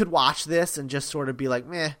 So they could watch this and just sort of be like,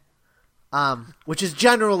 meh. Which is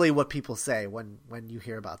generally what people say when you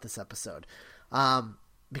hear about this episode.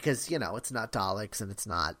 Because, it's not Daleks and it's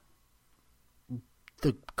not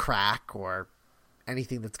the crack or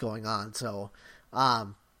anything that's going on. So,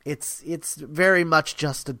 it's very much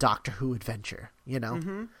just a Doctor Who adventure,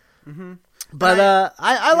 Mm-hmm. Mm-hmm. But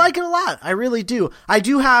I like it a lot. I really do. I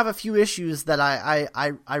do have a few issues that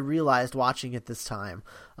I realized watching it this time,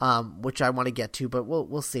 which I want to get to, but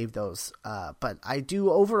we'll save those. But I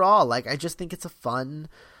do overall, I just think it's a fun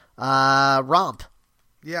romp.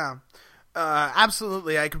 Yeah.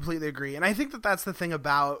 Absolutely. I completely agree. And I think that that's the thing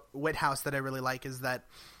about Whithouse that I really like, is that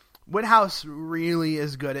Whithouse really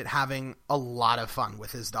is good at having a lot of fun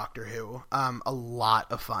with his Doctor Who, a lot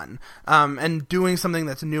of fun, and doing something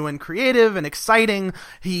that's new and creative and exciting.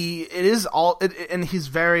 And he's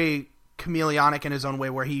very chameleonic in his own way,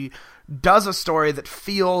 where he does a story that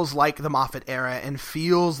feels like the Moffat era and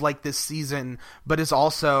feels like this season, but is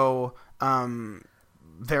also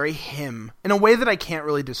very him in a way that I can't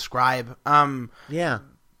really describe.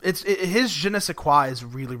 His je ne sais quoi is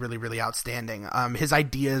really, really, really outstanding. His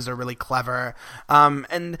ideas are really clever.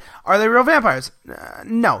 And are they real vampires?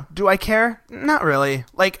 No. Do I care? Not really.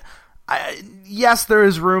 Yes, there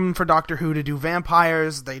is room for Doctor Who to do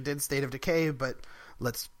vampires. They did State of Decay, but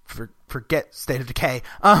let's forget State of Decay.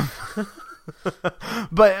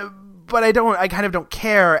 But I kind of don't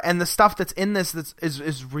care. And the stuff that's in this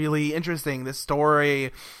is really interesting. This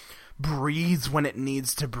story breathes when it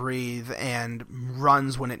needs to breathe and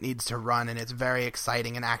runs when it needs to run, and it's very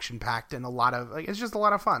exciting and action packed and a lot of it's just a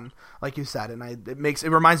lot of fun, like you said, and it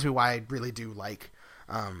reminds me why I really do like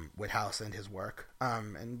Whithouse and his work,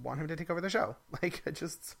 and want him to take over the show. Like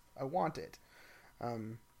I want it.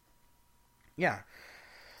 Yeah.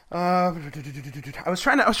 I was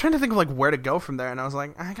trying to think of like where to go from there, and I was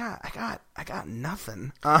like, I got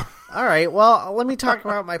nothing. All right, well, let me talk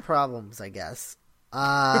about my problems, I guess.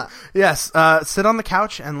 Yes, sit on the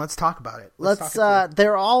couch and let's talk about it.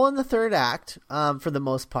 They're all in the third act, for the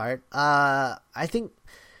most part. I think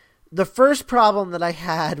the first problem that I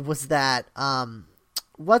had was that,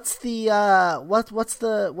 what's the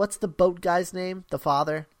boat guy's name? The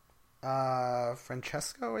father?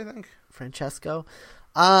 Francesco, I think. Francesco.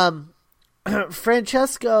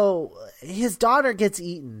 Francesco, his daughter gets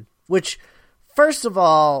eaten, which, first of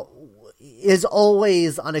all, is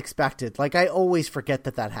always unexpected. Like, I always forget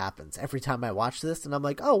that happens every time I watch this, and I'm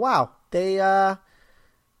like, oh, wow, they,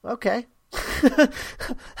 okay.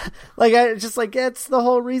 Like, it's the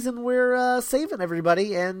whole reason we're saving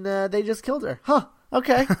everybody, and they just killed her. Huh,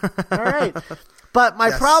 okay, all right. But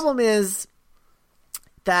my problem is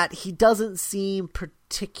that he doesn't seem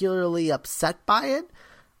particularly upset by it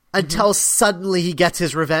until suddenly he gets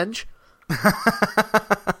his revenge.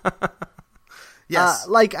 Yes.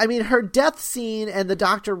 Her death scene and the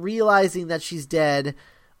doctor realizing that she's dead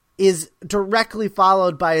is directly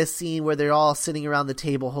followed by a scene where they're all sitting around the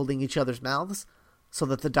table holding each other's mouths so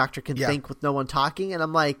that the doctor can think with no one talking. And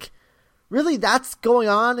I'm like, really, that's going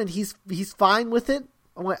on and he's fine with it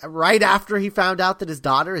right after he found out that his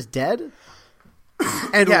daughter is dead?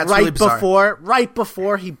 And right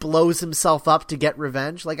before he blows himself up to get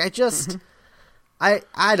revenge. Like,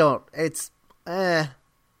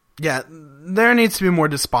 Yeah, there needs to be more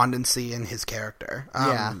despondency in his character.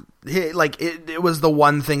 It was the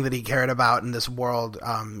one thing that he cared about in this world.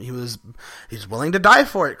 He's willing to die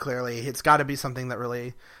for it, clearly. It's got to be something that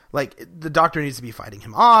really, the doctor needs to be fighting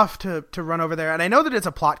him off to run over there. And I know that it's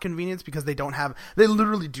a plot convenience because they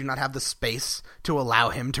literally do not have the space to allow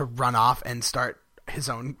him to run off and start his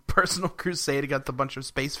own personal crusade against a bunch of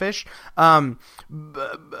space fish. But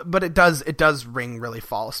it does ring really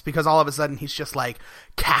false because all of a sudden he's just like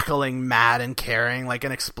cackling mad and carrying like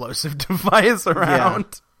an explosive device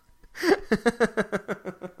around.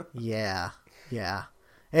 Yeah.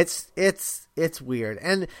 It's weird.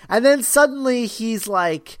 And then suddenly he's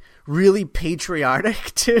like really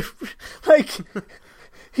patriotic too. Like,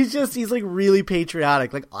 he's like really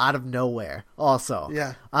patriotic, like out of nowhere also.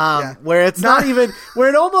 Where it's not even, where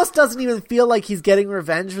it almost doesn't even feel like he's getting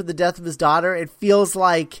revenge for the death of his daughter. It feels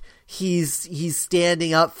like he's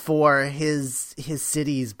standing up for his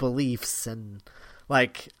city's beliefs and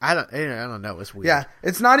like, I don't know. It's weird. Yeah.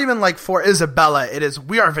 It's not even like for Isabella. It is,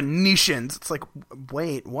 we are Venetians. It's like,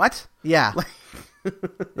 wait, what? Yeah.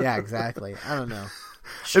 Yeah, exactly. I don't know.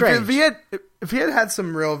 Strange. If he had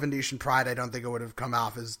some real Venetian pride, I don't think it would have come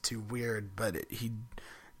off as too weird, but he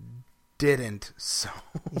didn't, so...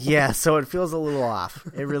 Yeah, so it feels a little off.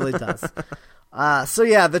 It really does. So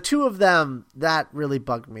yeah, the two of them, that really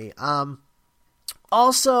bugged me.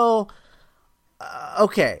 Also,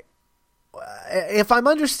 okay, if I'm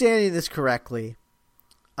understanding this correctly,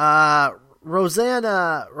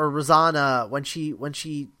 Rosanna, when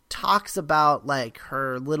she talks about like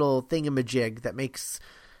her little thingamajig that makes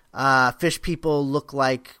fish people look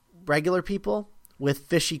like regular people with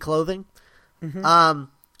fishy clothing.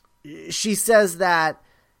 She says that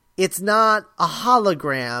it's not a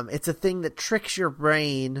hologram, it's a thing that tricks your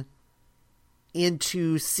brain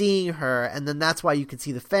into seeing her, and then that's why you can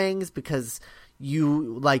see the fangs, because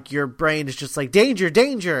you like your brain is just like danger,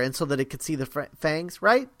 and so that it could see the fangs,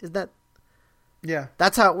 right? Is that... Yeah.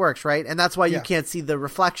 That's how it works, right? And that's why you can't see the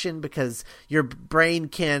reflection, because your brain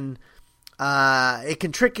can it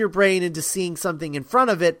can trick your brain into seeing something in front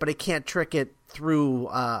of it, but it can't trick it through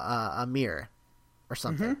a mirror or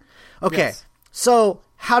something. Okay. Yes. So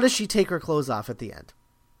how does she take her clothes off at the end?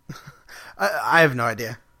 I have no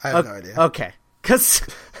idea. No idea. Okay. Cuz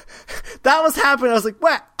that was happening. I was like,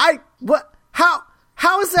 "What?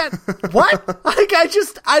 How is that? What?" Like,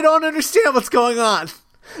 I don't understand what's going on.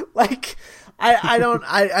 Like,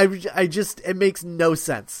 I just, it makes no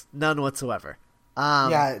sense. None whatsoever.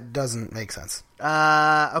 Yeah, it doesn't make sense.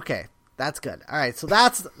 Okay. That's good. All right. So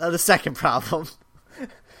that's the second problem.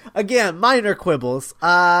 Again, minor quibbles.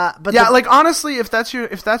 But yeah, like honestly, if that's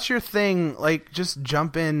your thing, like just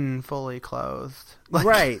jump in fully clothed. Like,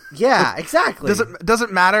 right. Yeah, exactly. Does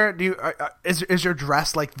it matter? Do you is your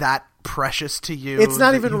dress like that precious to you? It's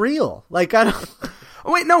not even real. Like, I don't.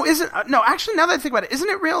 Oh wait, no, isn't no? Actually, now that I think about it, isn't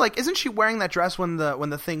it real? Like, isn't she wearing that dress when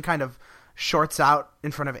the thing kind of shorts out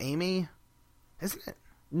in front of Amy? Isn't it?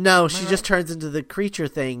 No, she just turns into the creature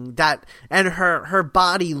thing and her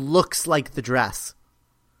body looks like the dress.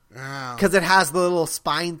 Because it has the little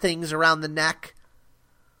spine things around the neck.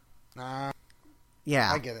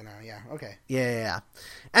 Yeah. I get it now, yeah. Okay. Yeah.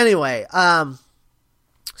 Anyway,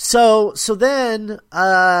 so then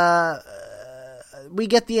we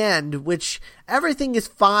get the end, which everything is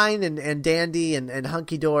fine and dandy and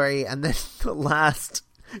hunky-dory, and then the last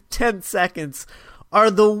 10 seconds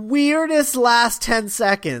are the weirdest last 10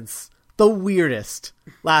 seconds. The weirdest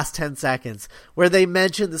last 10 seconds where they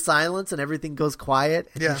mention the silence and everything goes quiet.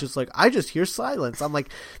 And he's just like, I just hear silence. I'm like,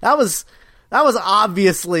 that was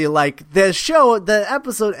obviously like the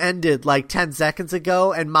episode ended like 10 seconds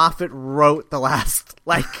ago and Moffat wrote the last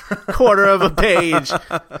like quarter of a page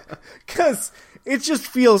because it just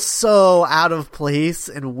feels so out of place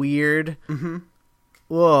and weird. Mm-hmm.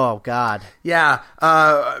 Oh, God. Yeah.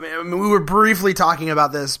 We were briefly talking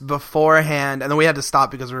about this beforehand, and then we had to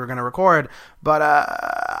stop because we were going to record. But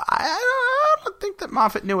I don't think that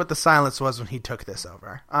Moffat knew what the silence was when he took this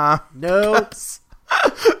over. Nope.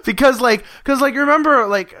 Because remember,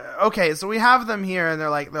 like, okay, so we have them here, and they're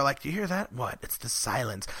like, do you hear that? What? It's the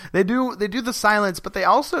silence. They do the silence, but they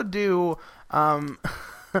also do.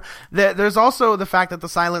 There's also the fact that the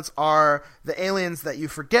silence are the aliens that you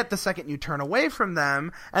forget the second you turn away from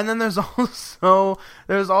them, and then they're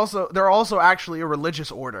also actually a religious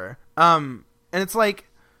order. And it's like,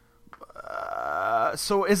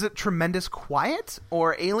 so is it tremendous quiet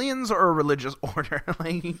or aliens or a religious order?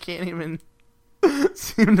 Like, you can't even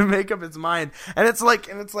seem to make up its mind. And it's like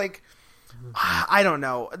I don't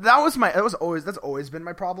know. That's always been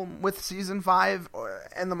my problem with season 5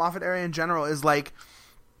 and the Moffat area in general is like,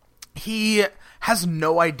 he has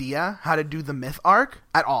no idea how to do the myth arc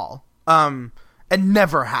at all. And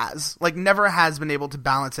never has been able to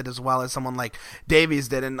balance it as well as someone like Davies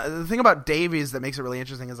did. And the thing about Davies that makes it really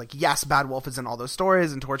interesting is like, yes, Bad Wolf is in all those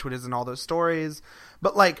stories and Torchwood is in all those stories,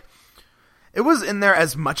 but like, it was in there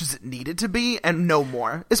as much as it needed to be and no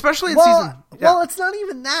more, especially in season. Yeah. Well, it's not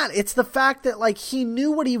even that. It's the fact that like he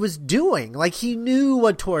knew what he was doing. Like he knew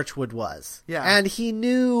what Torchwood was. Yeah. And he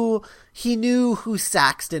knew who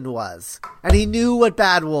Saxton was. And he knew what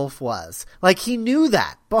Bad Wolf was. Like he knew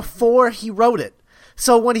that before he wrote it.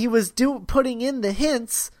 So when he was putting in the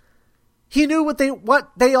hints, he knew what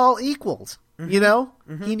they all equaled. Mm-hmm. You know?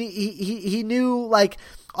 Mm-hmm. He knew like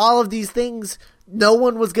all of these things no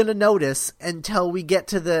one was going to notice until we get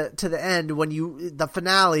to the end the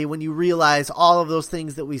finale, when you realize all of those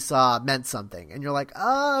things that we saw meant something. And you're like,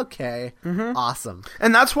 oh, okay, awesome.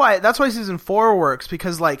 And that's why season 4 works,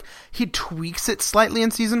 because like he tweaks it slightly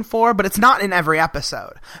in season 4, but it's not in every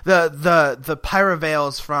episode. The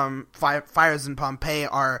pyrovales from Fires in Pompeii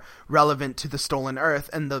are relevant to the Stolen Earth,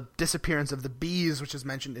 and the disappearance of the bees, which is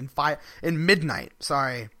mentioned in Midnight,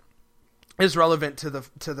 is relevant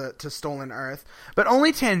to Stolen Earth, but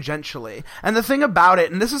only tangentially. And the thing about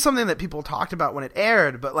it, and this is something that people talked about when it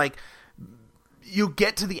aired, but like, you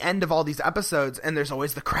get to the end of all these episodes and there's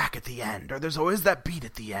always the crack at the end, or there's always that beat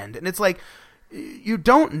at the end, and it's like, you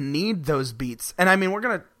don't need those beats. And I mean, we're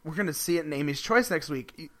gonna see it in Amy's Choice next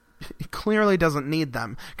week. It clearly doesn't need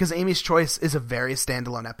them, because Amy's Choice is a very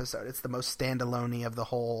standalone episode. It's the most standalone-y of the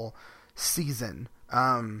whole season.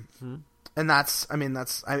 And that's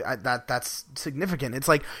significant. It's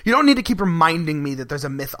like, you don't need to keep reminding me that there's a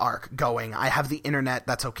myth arc going. I have the internet.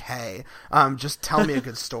 That's okay. Just tell me a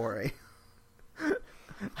good story.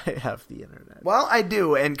 I have the internet. Well, I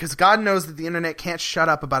do. And because God knows that the internet can't shut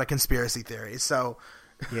up about a conspiracy theory. So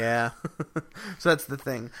yeah, so that's the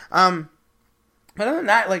thing. But other than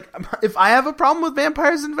that, like, if I have a problem with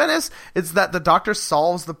Vampires in Venice, it's that the Doctor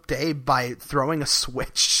solves the day by throwing a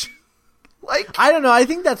switch. Like, I don't know. I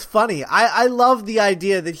think that's funny. I love the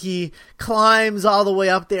idea that he climbs all the way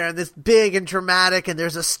up there, and this big and dramatic, and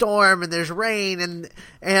there's a storm and there's rain and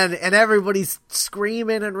everybody's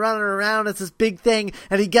screaming and running around. It's this big thing,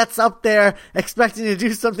 and he gets up there expecting to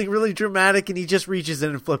do something really dramatic, and he just reaches in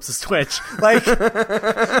and flips a switch. Like,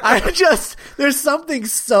 there's something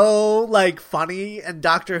so like funny and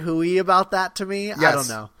Doctor Who-y about that to me. Yes. I don't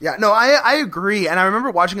know. Yeah, no, I agree. And I remember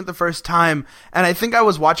watching it the first time, and I think I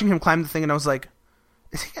was watching him climb the thing, and I was like,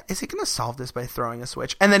 is he going to solve this by throwing a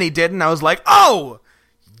switch? And then he did, and I was like, oh,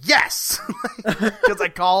 yes! Because I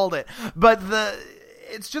called it. But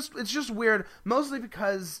it's just weird, mostly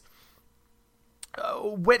because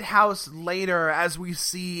Whithouse later, as we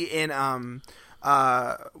see in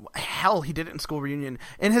hell, he did it in School Reunion.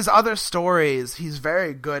 In his other stories, he's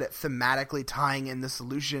very good at thematically tying in the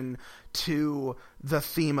solution to the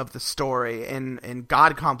theme of the story. In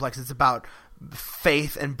God Complex, it's about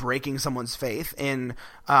faith and breaking someone's faith. In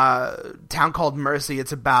Town Called Mercy,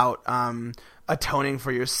 it's about atoning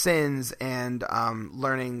for your sins and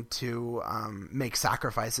learning to make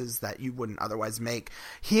sacrifices that you wouldn't otherwise make.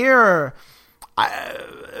 Here,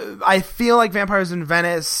 I feel like Vampires in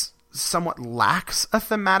Venice somewhat lacks a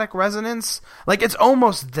thematic resonance. Like, it's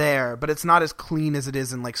almost there, but it's not as clean as it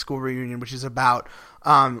is in like School Reunion, which is about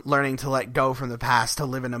learning to let go from the past, to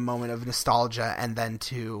live in a moment of nostalgia, and then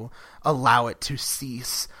to allow it to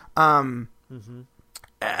cease. I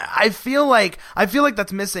feel like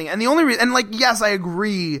that's missing, and the only reason, and like, yes, I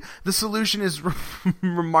agree, the solution is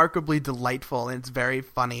remarkably delightful, and it's very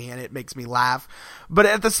funny, and it makes me laugh, but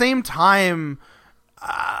at the same time,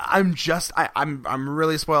 I'm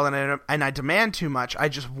really spoiled, and I demand too much. I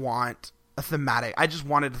just want a thematic. I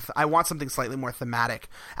want something slightly more thematic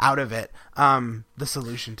out of it. The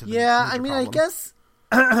solution to the problem.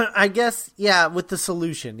 I guess yeah, with the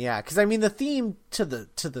solution, yeah, because I mean the theme to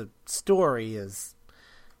the story is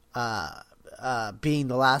being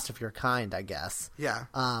the last of your kind, I guess. Yeah.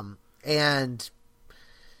 And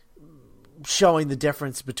showing the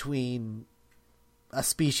difference between a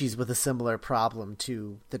species with a similar problem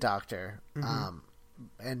to the Doctor,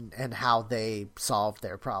 and how they solved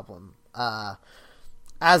their problem,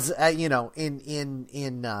 as you know,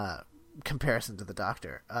 in comparison to the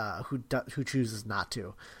Doctor, who chooses not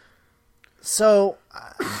to. So,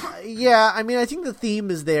 yeah, I mean, I think the theme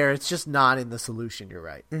is there. It's just not in the solution. You're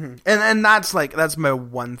right, and that's my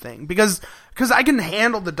one thing, because I can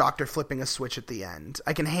handle the Doctor flipping a switch at the end.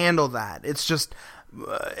 I can handle that. It's just,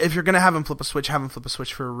 if you're gonna have him flip a switch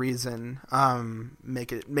for a reason.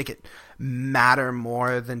 Make it matter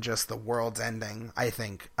more than just the world's ending, I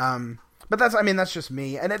think. But that's just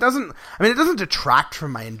me, and it doesn't detract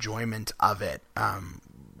from my enjoyment of it.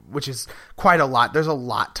 Which is quite a lot. There's a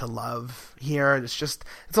lot to love here. It's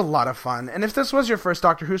a lot of fun. And if this was your first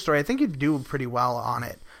Doctor Who story, I think you'd do pretty well on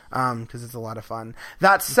it, because it's a lot of fun.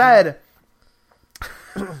 That said,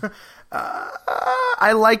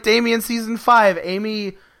 I liked Amy in season 5.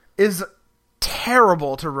 Amy is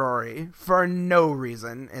terrible to Rory for no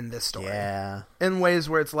reason in this story. Yeah. In ways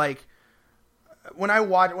where it's like, when I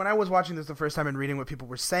was watching this the first time and reading what people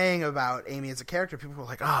were saying about Amy as a character, people were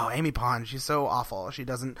like, "Oh, Amy Pond, she's so awful. She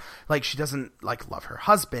doesn't love her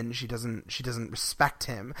husband. She doesn't respect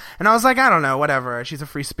him." And I was like, I don't know, whatever. She's a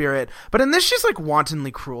free spirit. But in this, she's like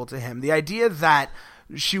wantonly cruel to him. The idea that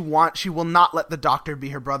she will not let the Doctor be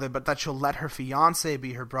her brother, but that she'll let her fiance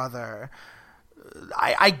be her brother.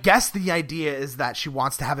 I guess the idea is that she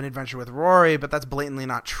wants to have an adventure with Rory, but that's blatantly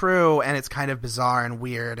not true, and it's kind of bizarre and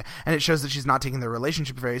weird, and it shows that she's not taking their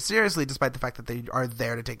relationship very seriously, despite the fact that they are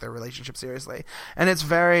there to take their relationship seriously. And it's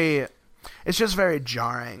just very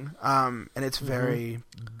jarring, and it's very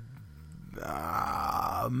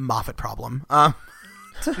Moffat problem,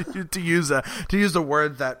 to use a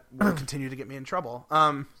word that will continue to get me in trouble.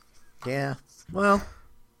 Yeah, well,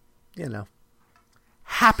 you know,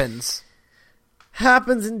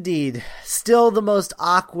 Happens indeed. Still the most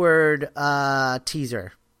awkward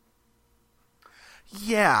teaser.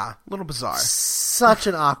 Yeah, a little bizarre. Such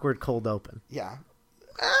an awkward cold open. Yeah.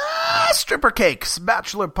 Stripper cakes,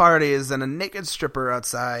 bachelor parties, and a naked stripper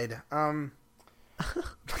outside. And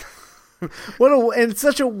it's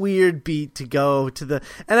such a weird beat to go to the,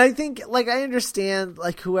 and I think, like, I understand,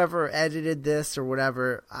 like, whoever edited this or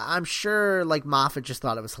whatever, I'm sure, like, Moffat just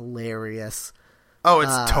thought it was hilarious. Oh,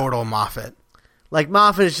 it's total Moffat. Like,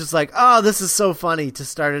 Moffat is just like, oh, this is so funny to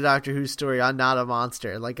start a Doctor Who story on Not a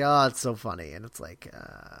Monster. Like, oh, it's so funny. And it's like,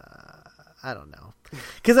 I don't know.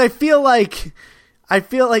 Because I feel like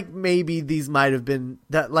maybe these might have been,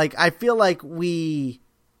 that. Like, I feel like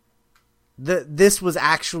this was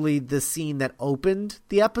actually the scene that opened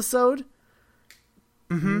the episode.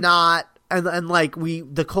 Not, and like,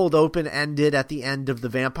 the cold open ended at the end of the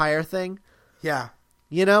vampire thing. Yeah.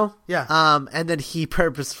 You know? Yeah. And then he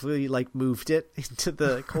purposefully, like, moved it into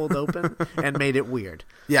the cold open and made it weird.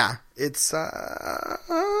 Yeah. It's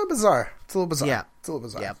bizarre. It's a little bizarre. Yeah. It's a little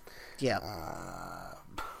bizarre. Yeah.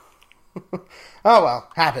 Oh, well.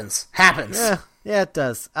 Happens. Yeah, it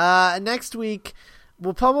does. Next week,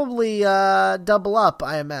 we'll probably double up,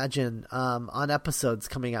 I imagine, on episodes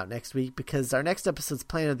coming out next week, because our next episode's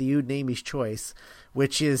Planet of the Ood and Amy's Choice,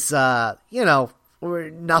 which is, nothing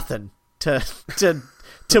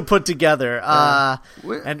to put together.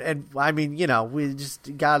 And I mean, we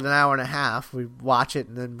just got an hour and a half. We watch it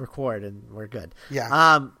and then record, and we're good.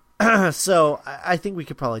 Yeah. So I think we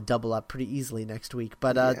could probably double up pretty easily next week.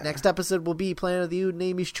 But next episode will be Planet of the Ood and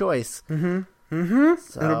Amy's Choice. So.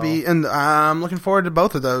 It'll be, and I'm looking forward to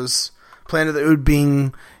both of those. Planet of the Ood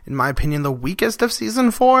being, in my opinion, the weakest of season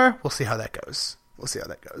 4. We'll see how that goes.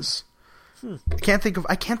 I can't think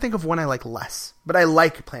of one I like less. But I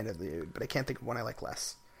like Planet of the Ood, but I can't think of one I like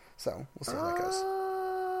less. So we'll see how that goes.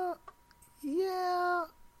 Yeah,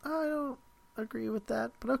 I don't agree with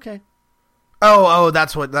that, but okay. Oh,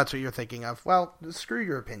 that's what you're thinking of. Well, screw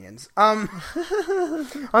your opinions. On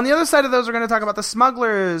the other side of those, we're going to talk about The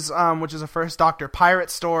Smugglers, which is a first Doctor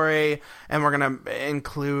pirate story, and we're going to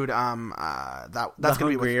include that's going to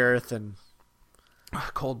be with Earth and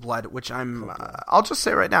Cold Blood, which I'll just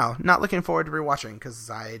say right now, not looking forward to rewatching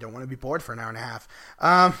because I don't want to be bored for an hour and a half.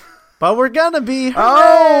 But we're gonna be. Hooray!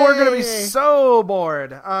 Oh, we're gonna be so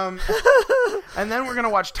bored. And then we're gonna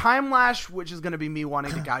watch Time Lash, which is gonna be me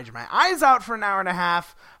wanting to gouge my eyes out for an hour and a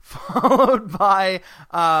half, followed by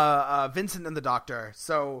Vincent and the Doctor.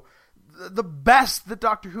 So the best that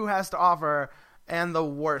Doctor Who has to offer, and the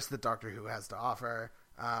worst that Doctor Who has to offer.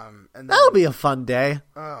 And then, that'll be a fun day.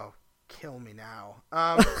 Oh, kill me now.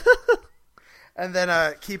 And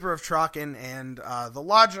then Keeper of Traken and The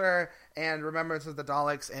Lodger and Remembrance of the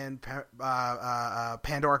Daleks and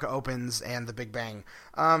Pandorica Opens and The Big Bang.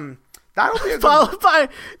 That'll be a good... Followed by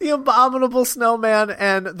The Abominable Snowman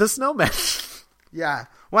and The Snowman. Yeah.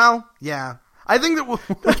 Well, yeah. I think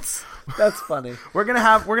that that's funny. We're gonna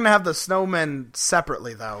have the snowmen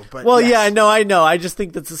separately though. But well, yes. yeah, I know. I just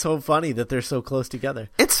think that's so funny that they're so close together.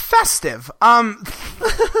 It's festive.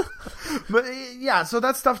 But yeah, so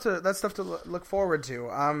that's stuff to look forward to.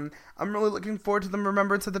 I'm really looking forward to the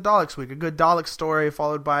Remembrance of the Daleks week, a good Dalek story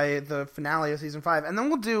followed by the finale of season 5, and then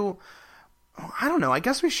we'll do. I don't know. I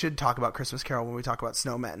guess we should talk about Christmas Carol when we talk about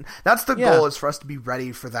snowmen. That's the goal, is for us to be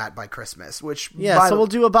ready for that by Christmas. Which so we'll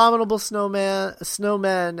do Abominable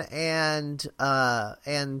Snowmen,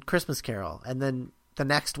 and Christmas Carol, and then the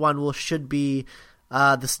next one should be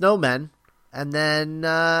the Snowmen. And then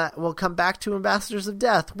we'll come back to Ambassadors of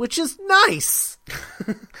Death, which is nice.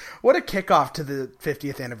 What a kickoff to the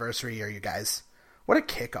 50th anniversary year, you guys. What a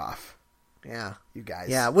kickoff. Yeah. You guys.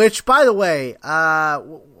 Yeah, which, by the way,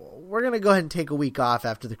 we're going to go ahead and take a week off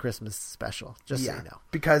after the Christmas special, just so you know.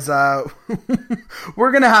 Because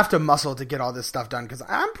we're going to have to muscle to get all this stuff done, because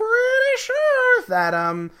I'm pretty sure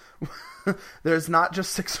that there's not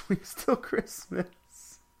just 6 weeks till Christmas.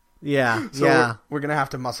 Yeah, so we're gonna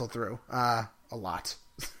have to muscle through a lot.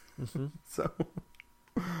 Mm-hmm. So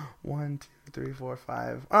 1, 2, 3, 4,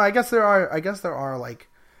 5. Oh, I guess there are like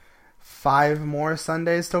 5 more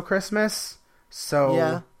Sundays till Christmas.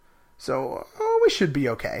 So we should be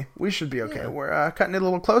okay. Yeah. We're cutting it a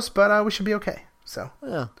little close, but we should be okay. So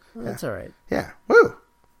that's all right. Yeah, woo,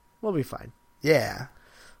 we'll be fine. Yeah.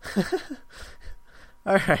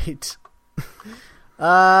 All right.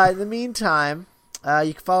 In the meantime.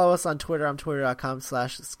 You can follow us on Twitter. I'm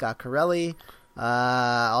twitter.com/Scott Corelli.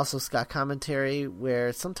 Also Scott Commentary,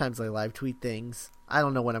 where sometimes I live tweet things. I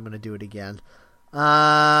don't know when I'm going to do it again.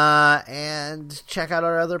 And check out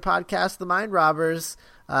our other podcast, The Mind Robbers,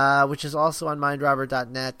 which is also on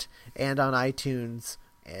mindrobber.net and on iTunes.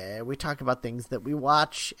 We talk about things that we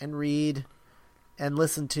watch and read and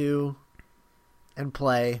listen to and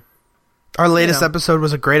play. Our latest episode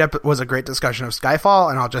was a great discussion of Skyfall,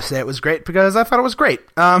 and I'll just say it was great because I thought it was great.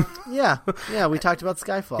 Yeah, we talked about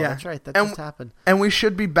Skyfall. Yeah. That's right. That just happened. And we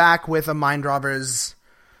should be back with a Mind Robbers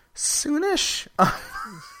soonish.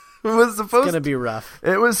 It's going to be rough.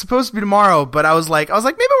 It was supposed to be tomorrow, but I was like,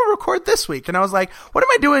 maybe we'll record this week. And I was like, what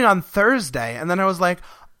am I doing on Thursday? And then I was like,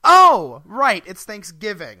 oh, right, it's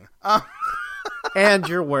Thanksgiving. And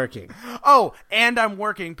you're working. Oh, and I'm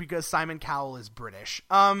working because Simon Cowell is British.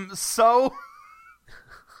 So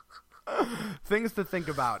things to think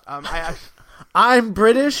about. I'm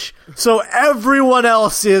British, so everyone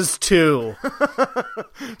else is too.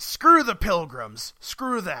 Screw the Pilgrims.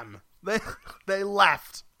 Screw them. They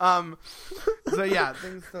left. So yeah,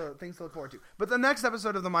 things to look forward to. But the next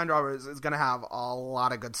episode of The Mind Robbers is going to have a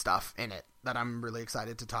lot of good stuff in it that I'm really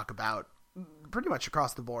excited to talk about. Pretty much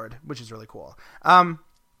across the board, which is really cool. So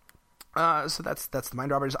that's The Mind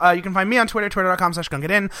Robbers. You can find me on Twitter,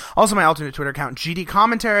 twitter.com/gungetin. Also my alternate Twitter account, GD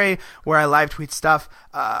Commentary, where I live tweet stuff.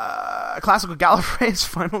 Classical Gallifrey is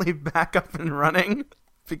finally back up and running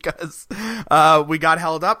because we got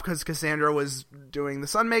held up because Cassandra was doing the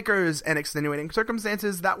Sunmakers and extenuating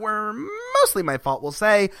circumstances that were mostly my fault, we'll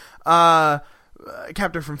say.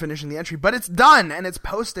 Kept her from finishing the entry, but it's done and it's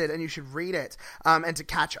posted and you should read it. And to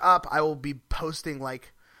catch up, I will be posting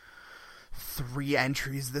like 3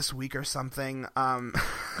 entries this week or something.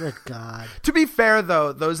 Good God. To be fair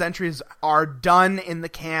though, those entries are done in the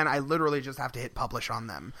can. I literally just have to hit publish on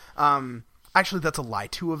them. Actually, that's a lie.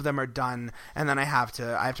 2 of them are done, and then I have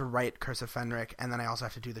to write Curse of Fenric, and then I also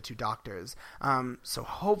have to do the 2 doctors. So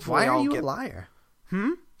hopefully, Why are I'll you get... a liar?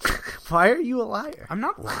 Why are you a liar? I'm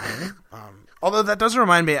not lying. Although that does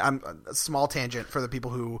remind me, a small tangent for the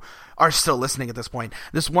people who are still listening at this point.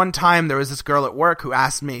 This one time, there was this girl at work who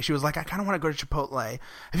asked me, she was like, I kind of want to go to Chipotle.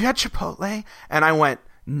 Have you had Chipotle? And I went,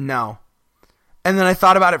 no. And then I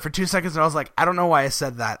thought about it for 2 seconds, and I was like, I don't know why I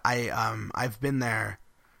said that. I've been there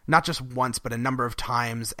not just once, but a number of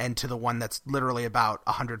times, and to the one that's literally about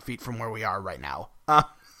 100 feet from where we are right now.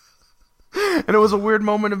 And it was a weird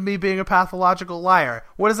moment of me being a pathological liar.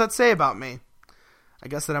 What does that say about me? I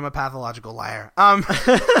guess that I'm a pathological liar.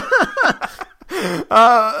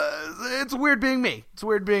 It's weird being me.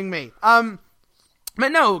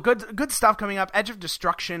 But no, good stuff coming up. Edge of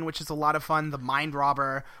Destruction, which is a lot of fun. The Mind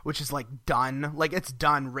Robber, which is like done. Like it's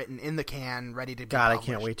done, written in the can, ready to be published. I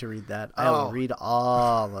can't wait to read that. I will read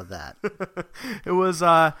all of that. It was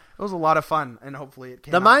a lot of fun, and hopefully it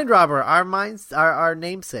came out. Mind Robber, our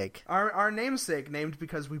namesake. Our namesake, named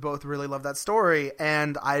because we both really love that story,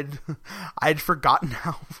 and I'd forgotten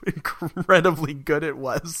how incredibly good it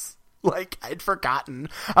was. Like, I'd forgotten.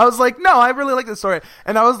 I was like, no, I really like this story.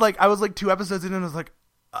 And I was like 2 episodes in, and I was like,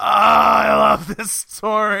 I love this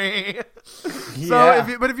story. Yeah. So,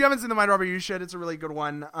 if you haven't seen The Mind Robber, you should. It's a really good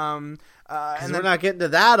one. And we're not getting to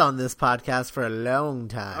that on this podcast for a long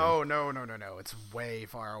time. Oh, no. It's way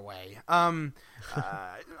far away. I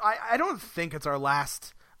don't think it's our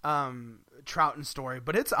last Troughton story,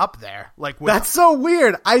 but it's up there. That's so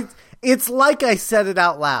weird. It's like I said it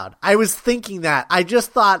out loud. I was thinking that. I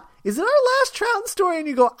just thought, is it our last Troughton story? And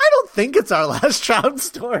you go, I don't think it's our last Troughton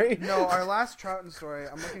story. No, our last Troughton story,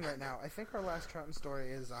 I'm looking right now. I think our last Troughton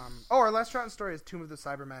story is our last Troughton story is Tomb of the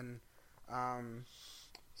Cybermen.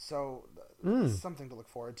 So something to look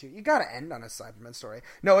forward to. You gotta end on a Cyberman story.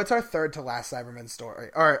 No, it's our third to last Cyberman story.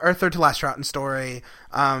 Or our third to last Troughton story.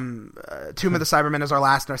 Tomb of the Cybermen is our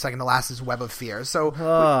last, and our second to last is Web of Fear. So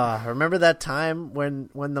remember that time when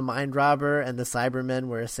the Mind Robber and the Cybermen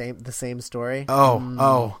were the same story?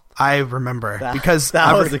 I remember. Because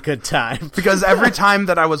that was a good time. Because every time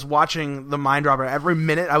that I was watching the Mind Robber, every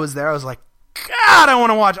minute I was there, I was like, God, I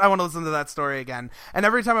want to listen to that story again. And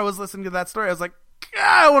every time I was listening to that story, I was like,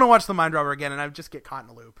 I want to watch The Mind Robber again, and I just get caught in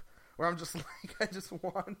a loop where I'm just like, I just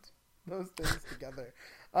want those things together.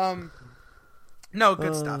 No,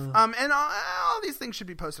 good stuff. And all these things should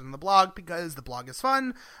be posted on the blog because the blog is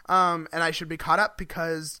fun. And I should be caught up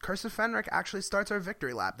because Curse of Fenric actually starts our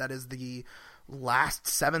victory lap. That is the last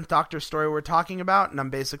 7th Doctor story we're talking about, and I'm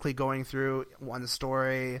basically going through one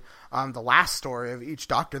story, the last story of each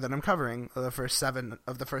Doctor that I'm covering, the first 7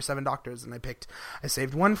 Doctors, and I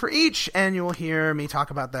saved one for each, and you will hear me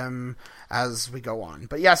talk about them as we go on.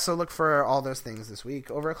 But yes, so look for all those things this week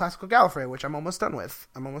over at Classical Gallifrey, which I'm almost done with.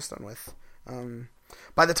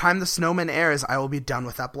 By the time The Snowman airs, I will be done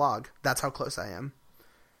with that blog. That's how close I am.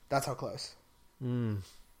 That's how close.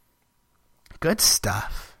 Good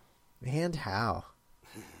stuff. And how?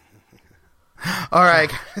 All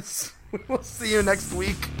right, guys. We'll see you next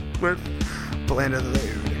week with Land of the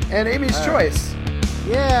Moon and Amy's Choice.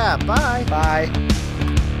 Yeah, bye. Bye.